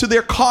 Brought us to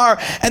their car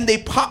and they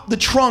popped the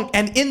trunk,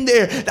 and in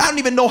there, I don't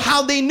even know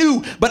how they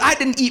knew, but I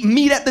didn't eat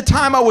meat at the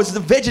time. I was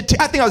I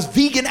think I was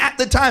vegan at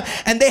the time,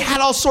 and they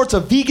had all sorts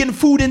of vegan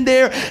food in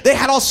there. They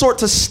had all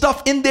sorts of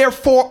stuff in there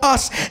for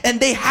us, and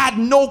they had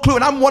no clue.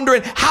 And I'm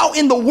wondering, how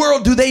in the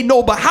world do they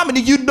know? But how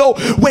many of you know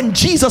when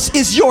Jesus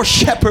is your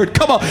shepherd?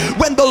 Come on.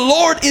 When the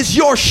Lord is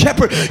your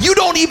shepherd, you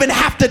don't even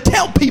have to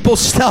tell people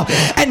stuff,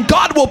 and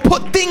God will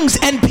put things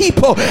and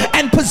people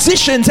and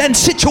positions and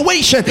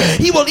situation.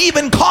 He will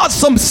even cause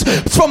some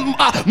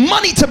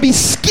money to be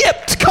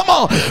skipped. Come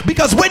on,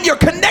 because when you're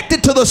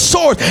connected to the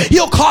source,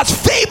 he'll cause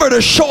favor to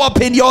show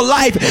up in your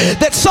life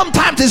that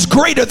sometimes is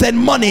greater than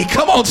money.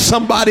 Come on,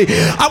 somebody.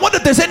 I wonder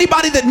if there's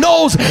anybody that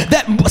knows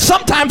that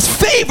sometimes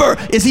favor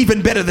is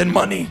even better than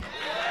money.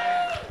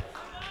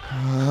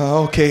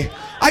 Okay,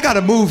 I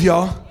gotta move,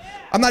 y'all.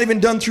 I'm not even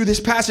done through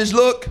this passage.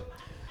 Look,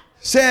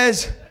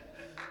 says,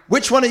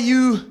 which one of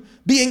you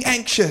being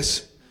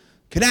anxious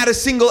can add a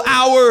single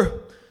hour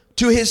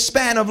to his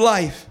span of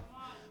life?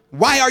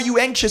 Why are you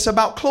anxious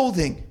about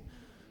clothing?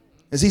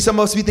 See, some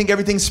of us, we think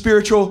everything's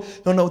spiritual.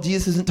 No,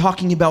 Jesus isn't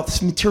talking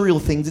about material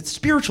things. It's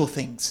spiritual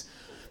things.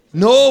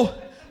 No,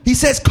 he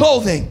says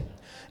clothing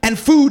and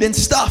food and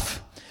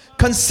stuff.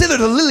 Consider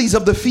the lilies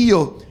of the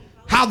field,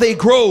 how they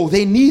grow.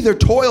 They neither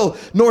toil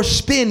nor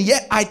spin.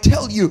 Yet I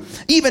tell you,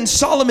 even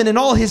Solomon in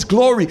all his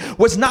glory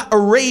was not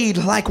arrayed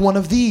like one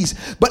of these.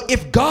 But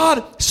if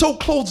God so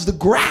clothes the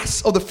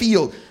grass of the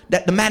field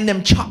that the man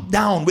them chopped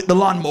down with the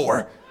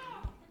lawnmower,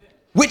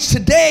 which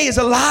today is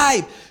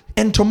alive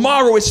and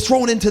tomorrow is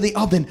thrown into the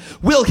oven,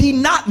 will he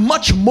not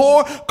much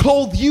more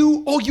clothe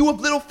you, O you of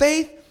little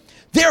faith?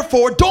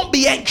 Therefore, don't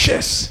be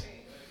anxious.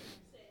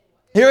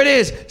 Here it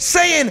is,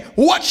 saying,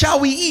 what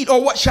shall we eat,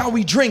 or what shall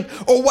we drink,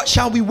 or what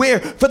shall we wear?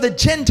 For the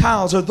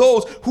Gentiles, or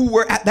those who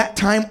were at that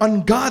time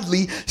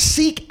ungodly,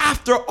 seek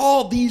after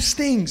all these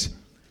things.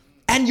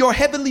 And your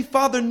heavenly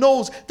Father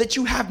knows that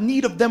you have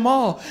need of them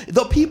all.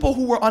 The people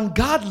who were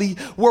ungodly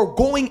were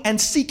going and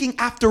seeking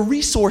after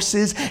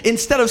resources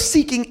instead of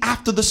seeking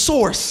after the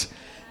source.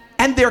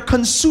 And they're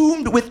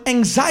consumed with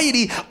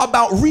anxiety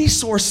about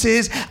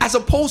resources as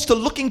opposed to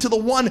looking to the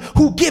one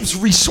who gives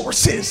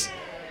resources.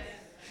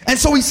 And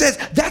so he says,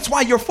 that's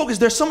why you're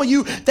focused. There's some of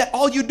you that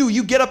all you do,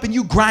 you get up and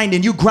you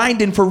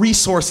grinding for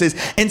resources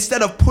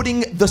instead of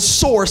putting the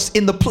source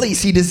in the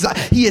place he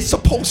is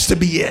supposed to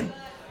be in.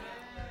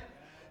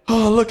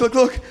 Oh, look.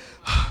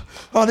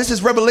 Oh, this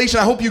is Revelation.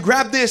 I hope you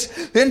grab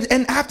this.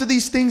 And after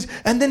these things,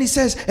 and then he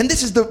says, and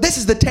this is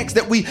the text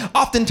that we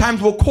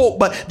oftentimes will quote,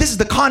 but this is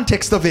the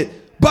context of it.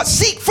 But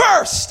seek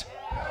first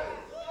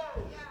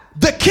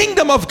the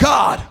kingdom of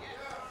God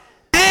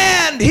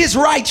and his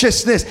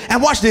righteousness.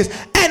 And watch this.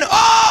 And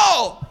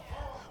all,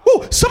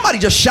 somebody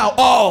just shout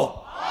all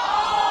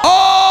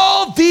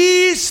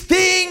these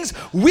things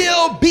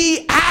will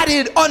be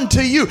added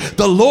unto you.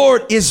 The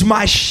Lord is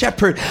my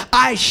shepherd,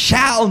 I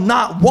shall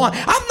not want.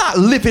 I'm not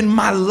living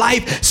my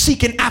life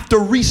seeking after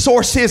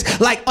resources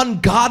like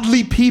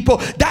ungodly people.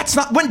 That's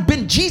not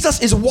when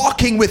Jesus is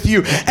walking with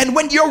you, and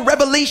when your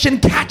revelation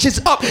catches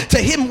up to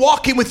him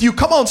walking with you.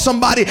 Come on,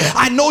 somebody.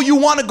 I know you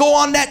want to go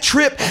on that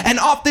trip, and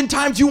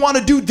oftentimes you want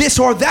to do this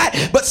or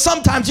that, but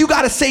sometimes you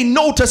got to say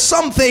no to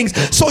some things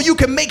so you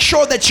can make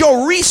sure that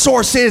your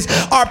resources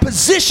are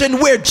positioned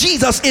where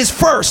Jesus is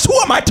first. Who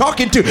am I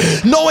talking to?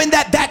 Knowing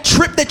that that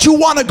trip that you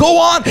want to go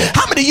on,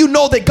 how many of you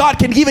know that God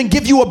can even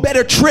give you a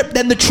better trip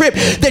than the trip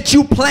that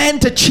you plan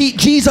to cheat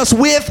Jesus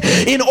with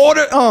in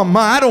order? Oh my,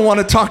 I don't want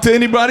to talk to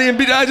anybody and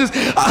be,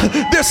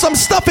 there's some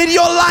stuff in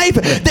your life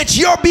that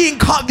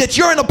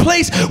you're in a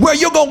place where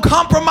you're going to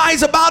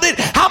compromise about it.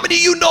 How many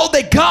of you know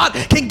that God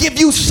can give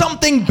you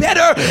something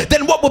better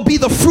than what will be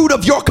the fruit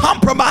of your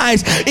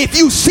compromise if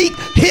you seek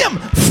him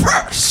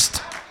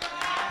first?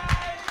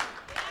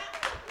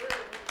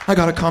 I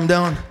gotta calm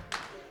down.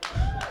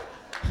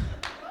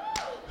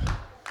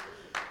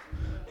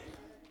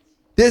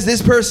 There's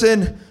this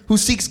person who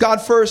seeks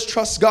God first,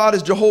 trusts God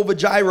as Jehovah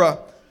Jireh,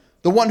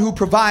 the one who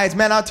provides.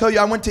 Man, I'll tell you,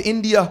 I went to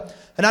India,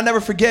 and I'll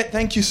never forget.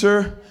 Thank you,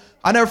 sir.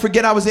 I'll never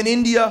forget I was in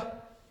India,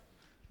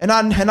 and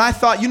I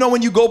thought, you know,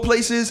 when you go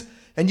places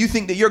and you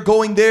think that you're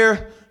going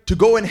there to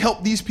go and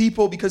help these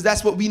people, because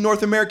that's what we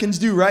North Americans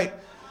do, right?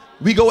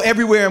 We go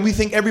everywhere and we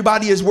think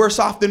everybody is worse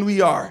off than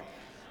we are.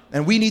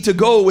 And we need to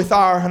go with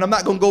and I'm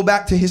not going to go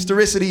back to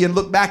historicity and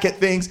look back at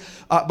things,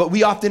 but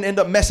we often end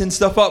up messing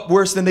stuff up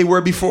worse than they were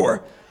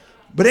before.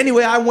 But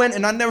anyway, I went,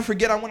 and I'll never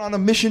forget, I went on a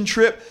mission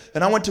trip,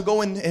 and I went to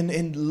go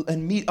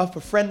and meet up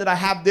a friend that I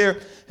have there.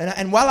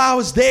 And while I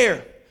was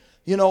there,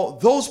 you know,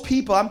 those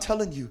people, I'm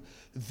telling you,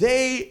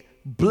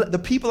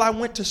 the people I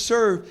went to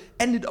serve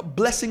ended up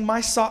blessing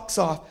my socks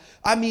off.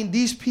 I mean,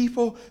 these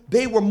people,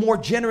 they were more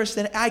generous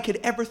than I could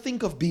ever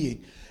think of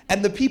being.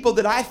 And the people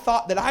that I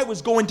thought that I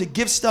was going to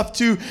give stuff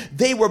to,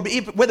 they were,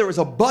 whether it was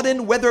a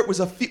button, whether it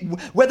was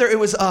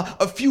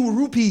a few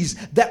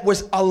rupees, that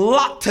was a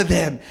lot to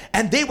them.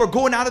 And they were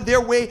going out of their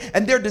way,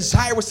 and their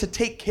desire was to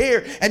take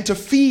care and to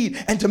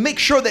feed and to make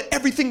sure that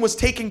everything was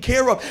taken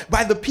care of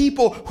by the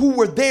people who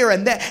were there,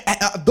 and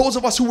that those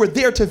of us who were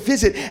there to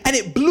visit. And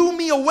it blew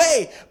me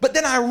away. But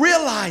then I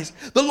realized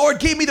the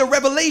Lord gave me the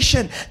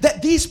revelation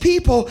that these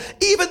people,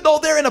 even though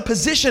they're in a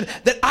position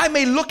that I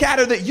may look at,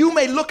 or that you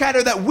may look at,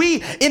 or that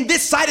we in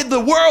this side of the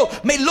world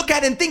may look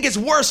at and think is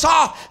worse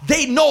off,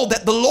 they know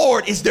that the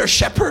Lord is their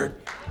shepherd.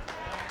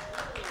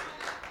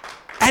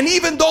 And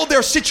even though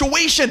their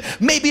situation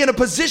may be in a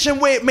position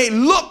where it may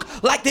look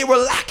like they were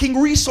lacking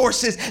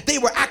resources, they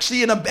were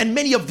actually and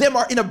many of them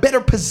are in a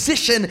better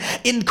position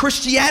in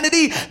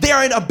Christianity. They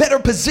are in a better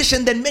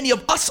position than many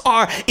of us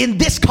are in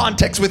this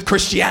context with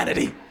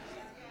Christianity.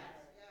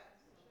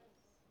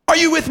 Are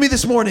you with me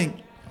this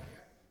morning?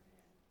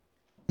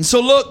 And so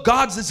look,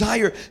 God's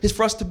desire is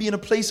for us to be in a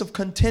place of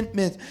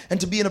contentment and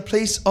to be in a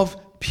place of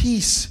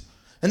peace.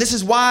 And this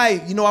is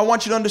why, you know, I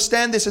want you to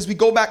understand this as we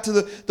go back to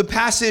the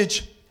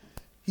passage.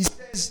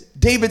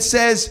 David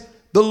says,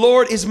 the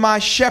Lord is my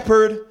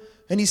shepherd,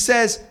 and he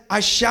says, I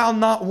shall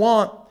not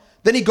want.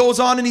 Then he goes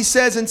on and he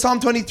says in Psalm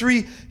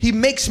 23, he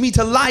makes me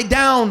to lie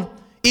down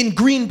in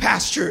green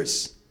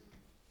pastures.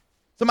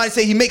 Somebody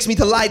say, he makes me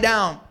to lie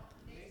down.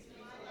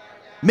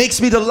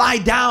 Makes me to lie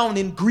down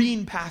in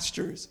green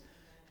pastures.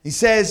 He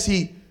says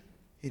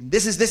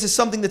this is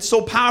something that's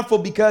so powerful,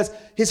 because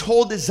his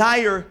whole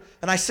desire,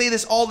 and I say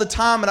this all the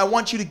time, and I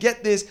want you to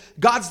get this,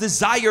 God's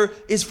desire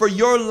is for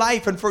your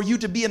life and for you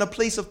to be in a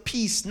place of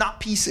peace, not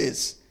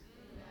pieces.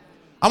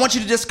 I want you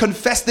to just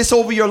confess this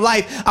over your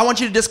life. I want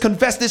you to just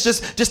confess this,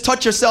 just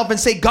touch yourself and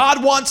say,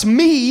 God wants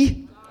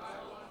me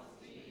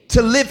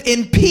to live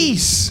in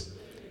peace,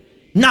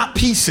 not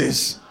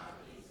pieces.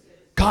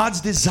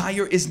 God's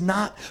desire is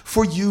not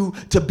for you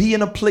to be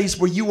in a place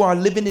where you are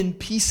living in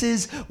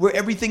pieces, where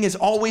everything is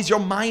always, your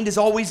mind is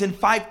always in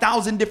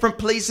 5,000 different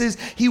places.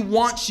 He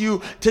wants you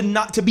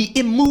to be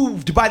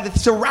immoved by the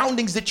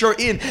surroundings that you're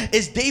in.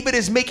 As David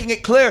is making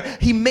it clear,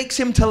 he makes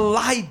him to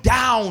lie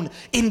down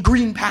in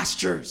green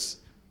pastures.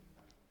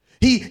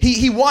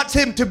 He wants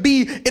him to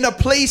be in a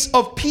place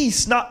of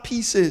peace, not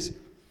pieces.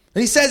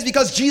 And he says,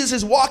 because Jesus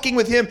is walking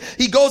with him,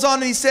 he goes on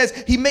and he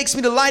says, he makes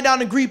me to lie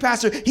down in green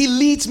pasture. He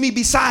leads me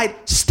beside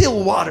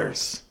still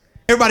waters.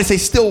 Everybody say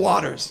still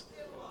waters.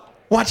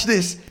 Watch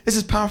this. This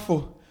is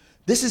powerful.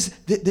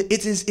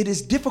 It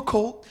is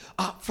difficult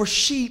for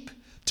sheep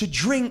to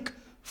drink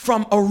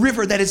from a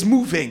river that is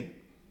moving.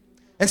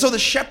 And so the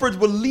shepherds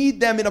will lead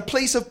them in a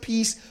place of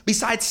peace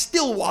beside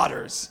still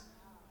waters,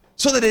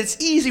 so that it's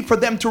easy for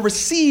them to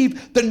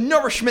receive the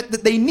nourishment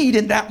that they need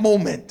in that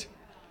moment.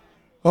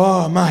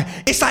 Oh my,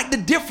 it's like the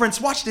difference,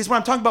 watch this, when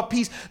I'm talking about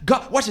peace,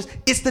 God, watch this,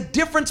 it's the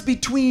difference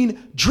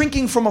between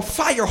drinking from a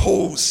fire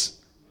hose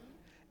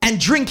and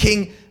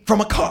drinking from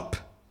a cup.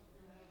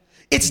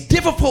 It's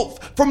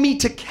difficult for me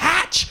to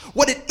catch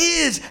what it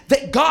is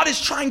that God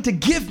is trying to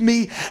give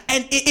me.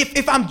 And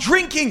if I'm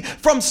drinking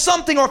from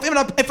something, or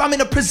if I'm in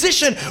a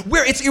position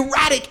where it's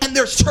erratic and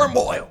there's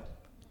turmoil.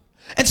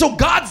 And so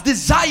God's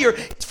desire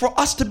is for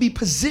us to be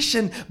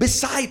positioned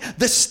beside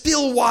the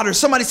still waters.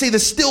 Somebody say the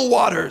still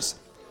waters.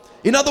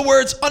 In other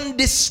words,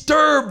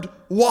 undisturbed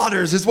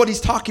waters is what he's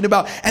talking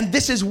about. And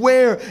this is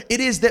where it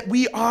is that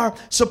we are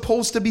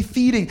supposed to be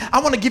feeding.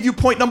 I want to give you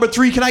point number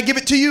 3. Can I give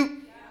it to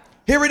you?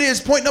 Here it is.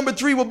 Point number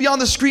 3 will be on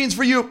the screens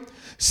for you.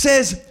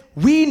 Says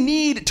we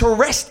need to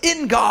rest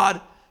in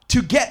God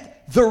to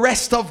get the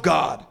rest of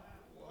God.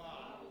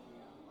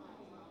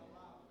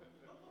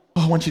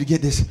 Oh, I want you to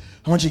get this.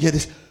 I want you to get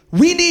this.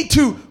 We need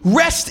to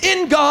rest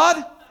in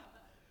God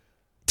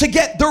to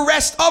get the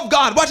rest of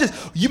God. Watch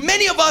this.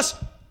 Many of us,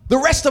 the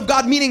rest of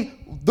God,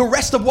 meaning the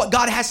rest of what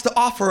God has to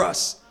offer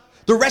us.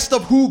 The rest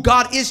of who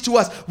God is to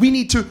us. We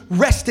need to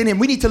rest in him.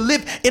 We need to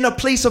live in a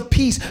place of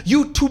peace.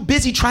 You too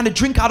busy trying to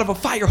drink out of a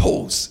fire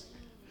hose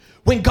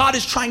when God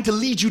is trying to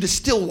lead you to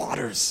still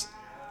waters.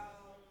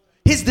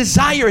 His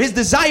desire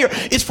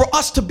is for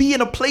us to be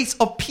in a place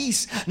of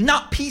peace,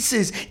 not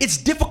pieces. It's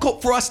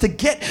difficult for us to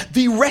get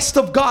the rest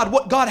of God,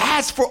 what God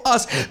has for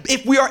us,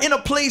 if we are in a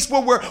place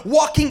where we're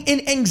walking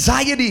in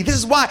anxiety. This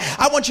is why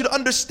I want you to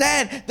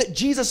understand that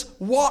Jesus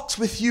walks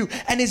with you,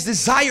 and his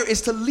desire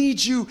is to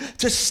lead you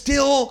to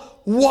still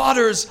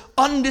waters,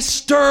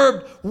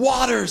 undisturbed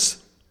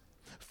waters.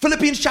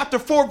 Philippians chapter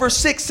 4 verse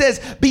 6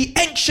 says, be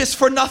anxious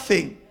for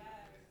nothing,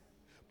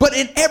 but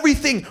in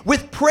everything,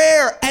 with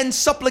prayer and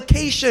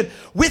supplication,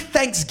 with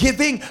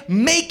thanksgiving,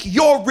 make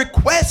your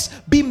requests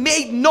be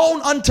made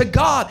known unto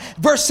God.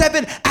 Verse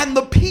 7, and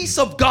the peace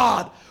of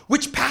God,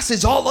 which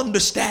passes all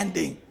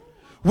understanding,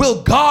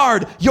 will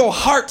guard your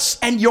hearts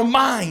and your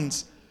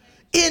minds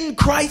in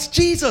Christ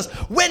Jesus.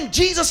 When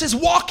Jesus is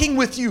walking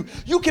with you,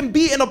 you can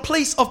be in a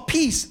place of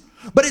peace.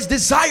 But his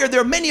desire,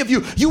 there are many of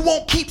you, you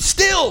won't keep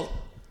still.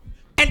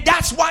 And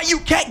that's why you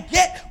can't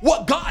get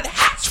what God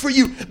has for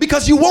you,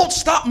 because you won't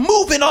stop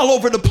moving all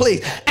over the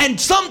place. And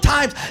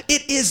sometimes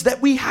it is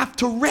that we have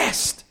to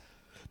rest.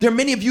 There are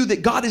many of you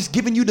that God has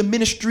given you the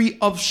ministry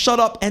of shut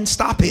up and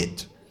stop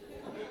it.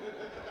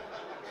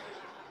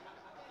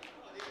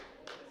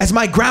 As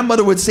my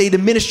grandmother would say, the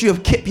ministry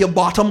of keep your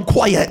bottom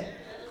quiet.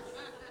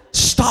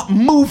 Stop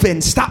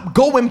moving, stop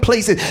going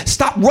places,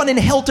 stop running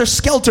helter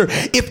skelter.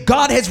 If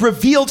God has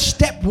revealed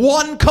step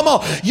one, come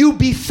on, you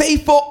be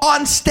faithful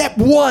on step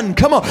one.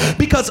 Come on,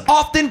 because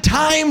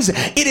oftentimes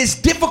it is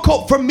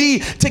difficult for me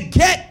to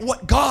get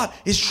what God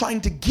is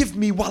trying to give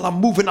me while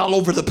I'm moving all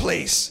over the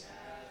place.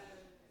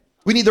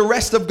 We need the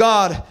rest of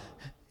God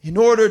in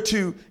order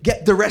to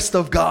get the rest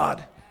of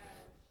God.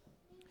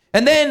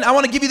 And then I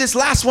want to give you this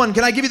last one.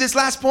 Can I give you this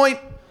last point?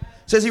 It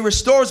says he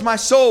restores my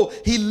soul.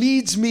 He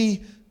leads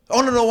me. Oh,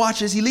 no,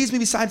 watch this. He leads me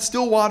beside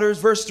still waters.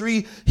 Verse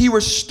 3, he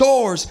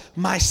restores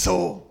my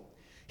soul.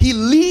 He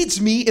leads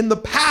me in the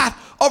path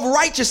of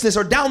righteousness,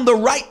 or down the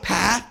right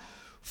path,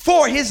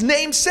 for his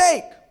name's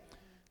sake.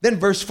 Then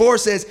verse 4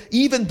 says,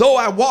 even though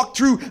I walk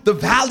through the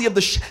valley of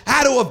the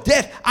shadow of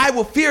death, I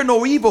will fear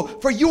no evil,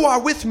 for you are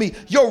with me.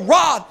 Your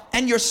rod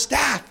and your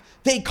staff,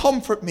 they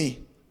comfort me.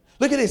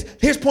 Look at this.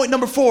 Here's point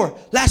number 4.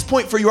 Last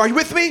point for you. Are you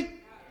with me?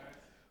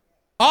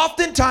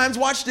 Oftentimes,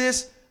 watch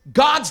this,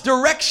 God's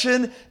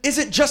direction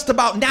isn't just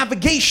about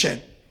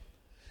navigation.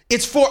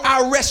 It's for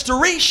our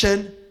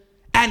restoration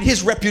and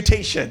his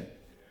reputation.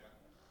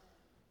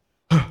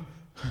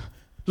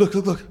 Look.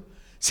 It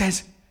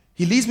says,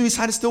 he leads me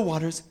beside the still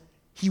waters.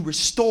 He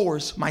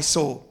restores my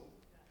soul.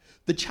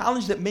 The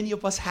challenge that many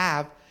of us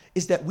have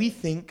is that we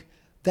think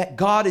that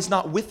God is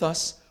not with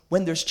us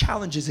when there's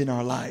challenges in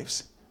our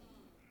lives.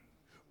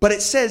 But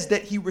it says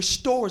that he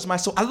restores my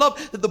soul. I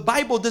love that the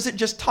Bible doesn't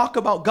just talk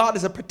about God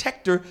as a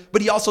protector,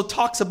 but he also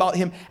talks about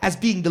him as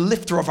being the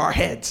lifter of our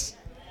heads.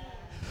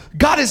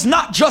 God is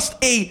not just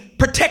a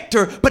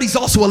protector, but he's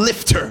also a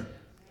lifter.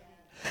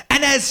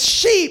 And as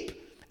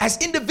sheep, as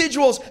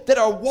individuals that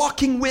are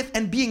walking with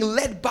and being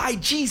led by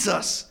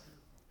Jesus,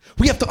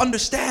 we have to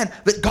understand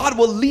that God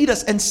will lead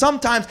us, and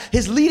sometimes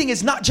his leading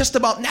is not just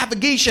about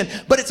navigation,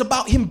 but it's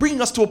about him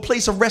bringing us to a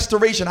place of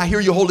restoration. I hear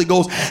you, Holy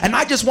Ghost. And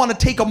I just want to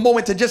take a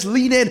moment to just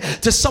lean in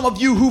to some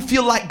of you who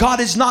feel like God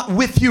is not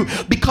with you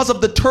because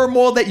of the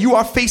turmoil that you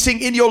are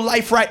facing in your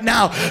life right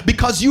now,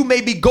 because you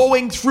may be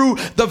going through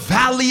the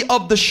valley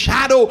of the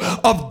shadow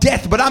of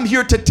death. But I'm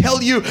here to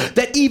tell you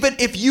that even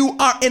if you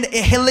are in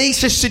a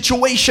hellacious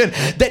situation,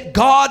 that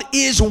God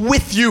is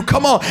with you.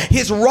 Come on,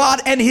 his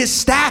rod and his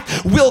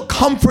staff will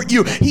comfort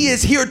you. He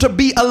is here to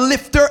be a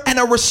lifter and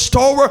a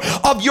restorer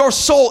of your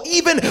soul.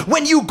 Even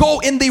when you go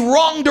in the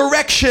wrong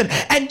direction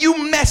and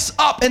you mess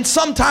up, and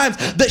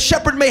sometimes the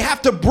shepherd may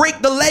have to break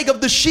the leg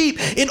of the sheep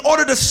in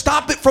order to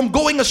stop it from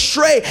going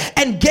astray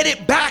and get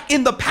it back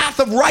in the path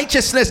of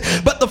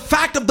righteousness. But the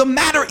fact of the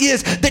matter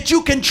is that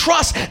you can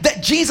trust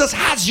that Jesus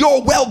has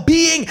your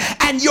well-being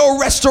and your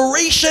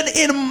restoration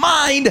in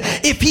mind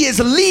if he is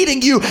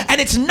leading you,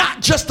 and it's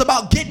not just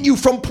about getting you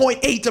from point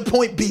A to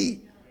point B.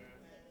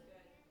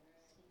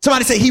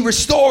 Somebody say, he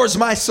restores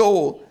my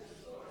soul.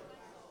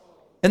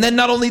 And then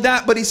not only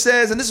that, but he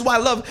says, and this is why I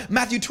love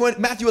Matthew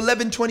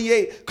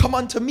 11:28, come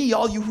unto me,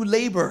 all you who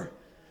labor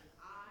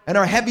and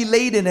are heavy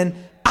laden, and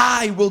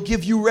I will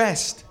give you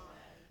rest.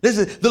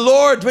 Listen, the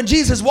Lord, when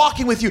Jesus is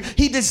walking with you,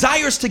 he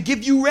desires to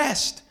give you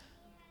rest.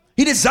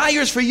 He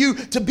desires for you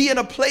to be in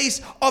a place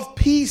of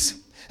peace.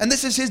 And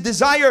this is his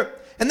desire.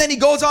 And then he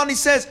goes on, he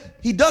says,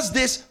 he does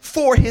this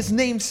for his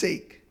name's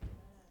sake.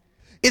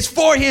 It's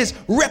for his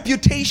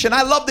reputation.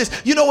 I love this.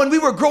 You know, when we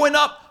were growing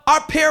up,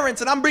 our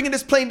parents, and I'm bringing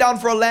this plane down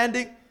for a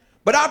landing,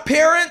 but our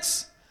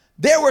parents,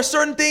 there were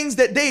certain things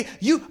that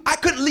I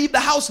couldn't leave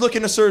the house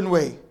looking a certain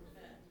way.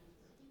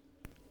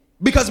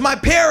 Because my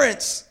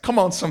parents, come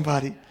on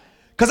somebody,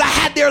 because I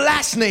had their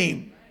last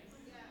name.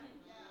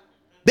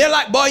 They're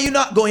like, boy, you're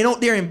not going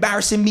out there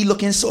embarrassing me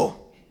looking so.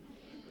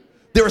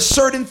 There are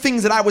certain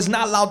things that I was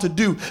not allowed to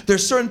do. There are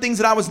certain things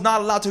that I was not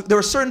allowed to. There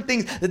are certain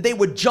things that they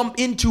would jump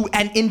into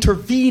and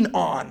intervene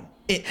on.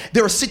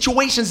 There are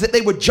situations that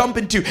they would jump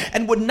into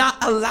and would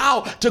not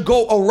allow to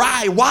go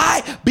awry.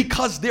 Why?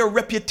 Because their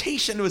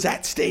reputation was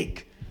at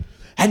stake.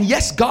 And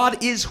yes,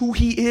 God is who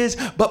he is,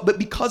 but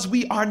because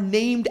we are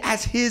named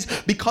as his,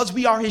 because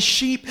we are his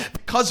sheep,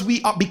 because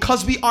we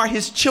are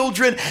his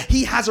children,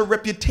 he has a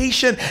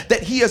reputation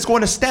that he is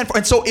going to stand for.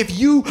 And so if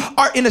you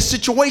are in a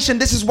situation,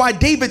 this is why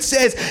David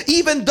says,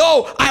 even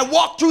though I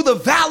walk through the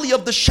valley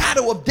of the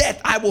shadow of death,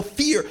 I will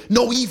fear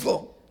no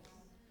evil.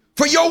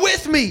 For you're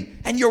with me,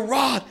 and your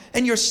rod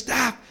and your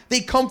staff,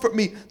 they comfort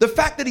me. The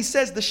fact that he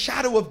says the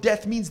shadow of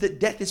death means that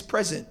death is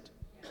present.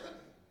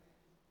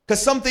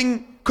 Because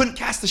something couldn't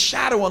cast a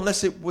shadow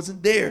unless it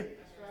wasn't there.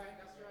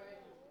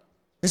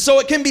 And so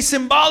it can be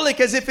symbolic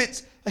as if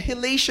it's a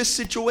hellacious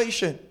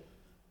situation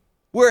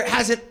where it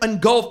hasn't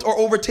engulfed or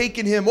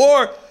overtaken him,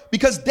 or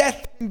because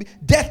death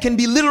can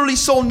be literally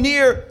so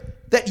near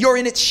that you're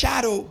in its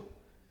shadow.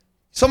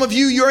 Some of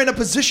you, you're in a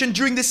position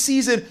during this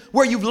season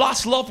where you've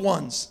lost loved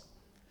ones.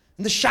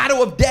 And the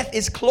shadow of death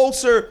is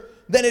closer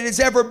than it has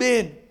ever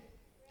been.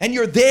 And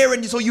you're there,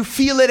 and so you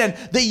feel it. And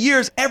the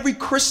years, every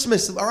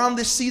Christmas around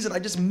this season, I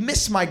just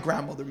miss my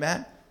grandmother,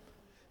 man.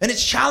 And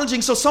it's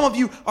challenging. So some of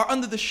you are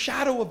under the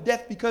shadow of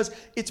death because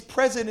it's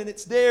present and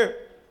it's there.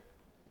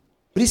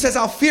 But he says,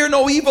 I'll fear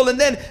no evil. And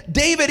then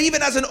David,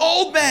 even as an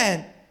old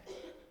man,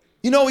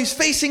 he's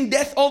facing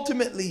death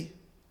ultimately.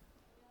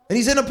 And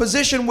he's in a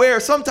position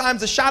where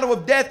sometimes the shadow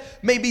of death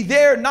may be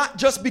there, not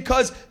just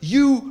because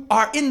you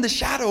are in the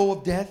shadow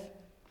of death,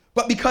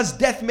 but because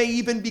death may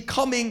even be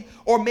coming,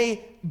 or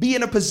may be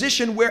in a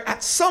position where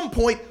at some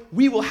point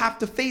we will have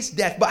to face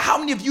death. But how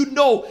many of you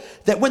know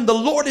that when the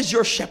Lord is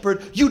your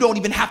shepherd, you don't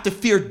even have to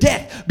fear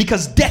death,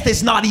 because death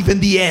is not even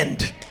the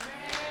end?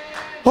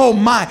 Oh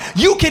my,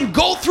 you can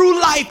go through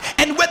life,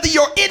 and whether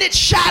you're in its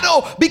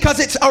shadow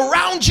because it's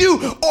around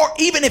you, or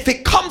even if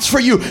it comes for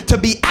you, to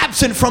be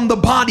absent from the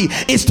body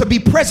is to be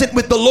present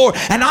with the Lord.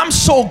 And I'm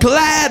so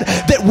glad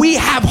that we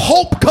have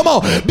hope, come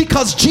on,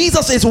 because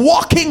Jesus is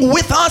walking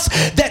with us,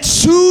 that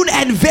soon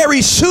and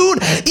very soon,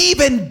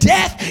 even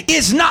death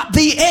is not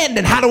the end.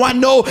 And how do I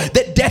know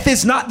that death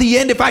is not the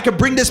end? If I could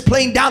bring this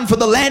plane down for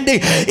the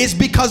landing, is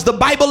because the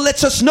Bible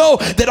lets us know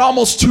that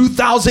almost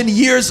 2,000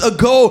 years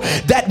ago,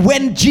 that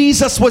when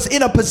Jesus was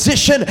in a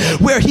position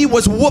where he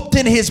was whooped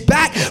in his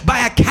back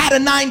by a cat o'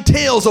 nine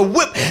tails, a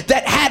whip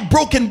that had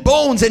broken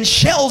bones and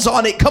shells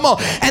on it, come on,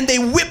 and they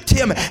whipped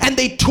him, and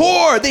they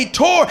tore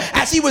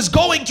as he was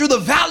going through the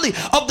valley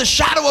of the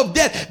shadow of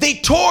death. They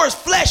tore his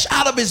flesh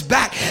out of his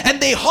back,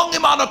 and they hung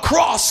him on a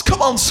cross.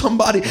 Come on,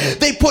 somebody.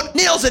 They put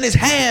nails in his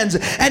hands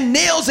and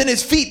nails in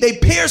his feet. They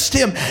pierced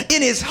him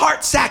in his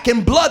heart sac,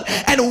 and blood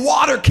and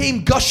water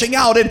came gushing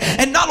out.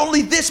 And not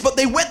only this, but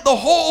they went the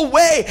whole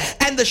way,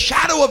 and the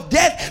shadow of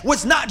death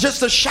was not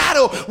just a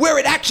shadow, where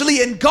it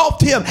actually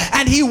engulfed him,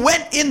 and he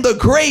went in the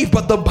grave.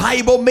 But the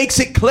Bible makes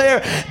it clear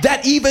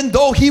that even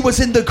though he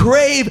was in the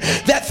grave,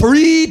 that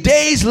 3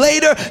 days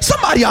later,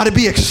 somebody ought to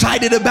be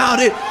excited about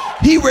it,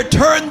 he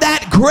returned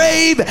that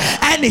grave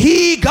and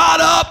he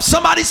got up.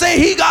 Somebody say,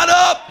 he got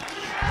up.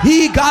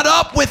 He got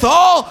up with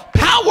all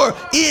power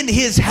in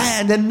his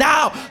hand. And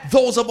now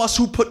those of us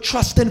who put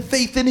trust and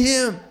faith in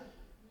him,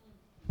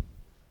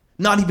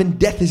 not even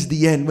death is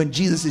the end when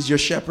Jesus is your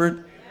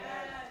shepherd.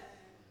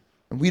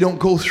 And we don't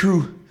go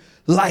through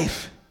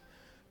life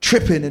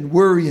tripping and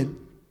worrying,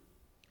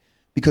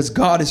 because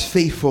God is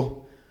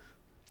faithful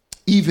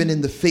even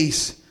in the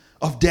face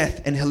of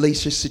death and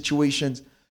hellacious situations.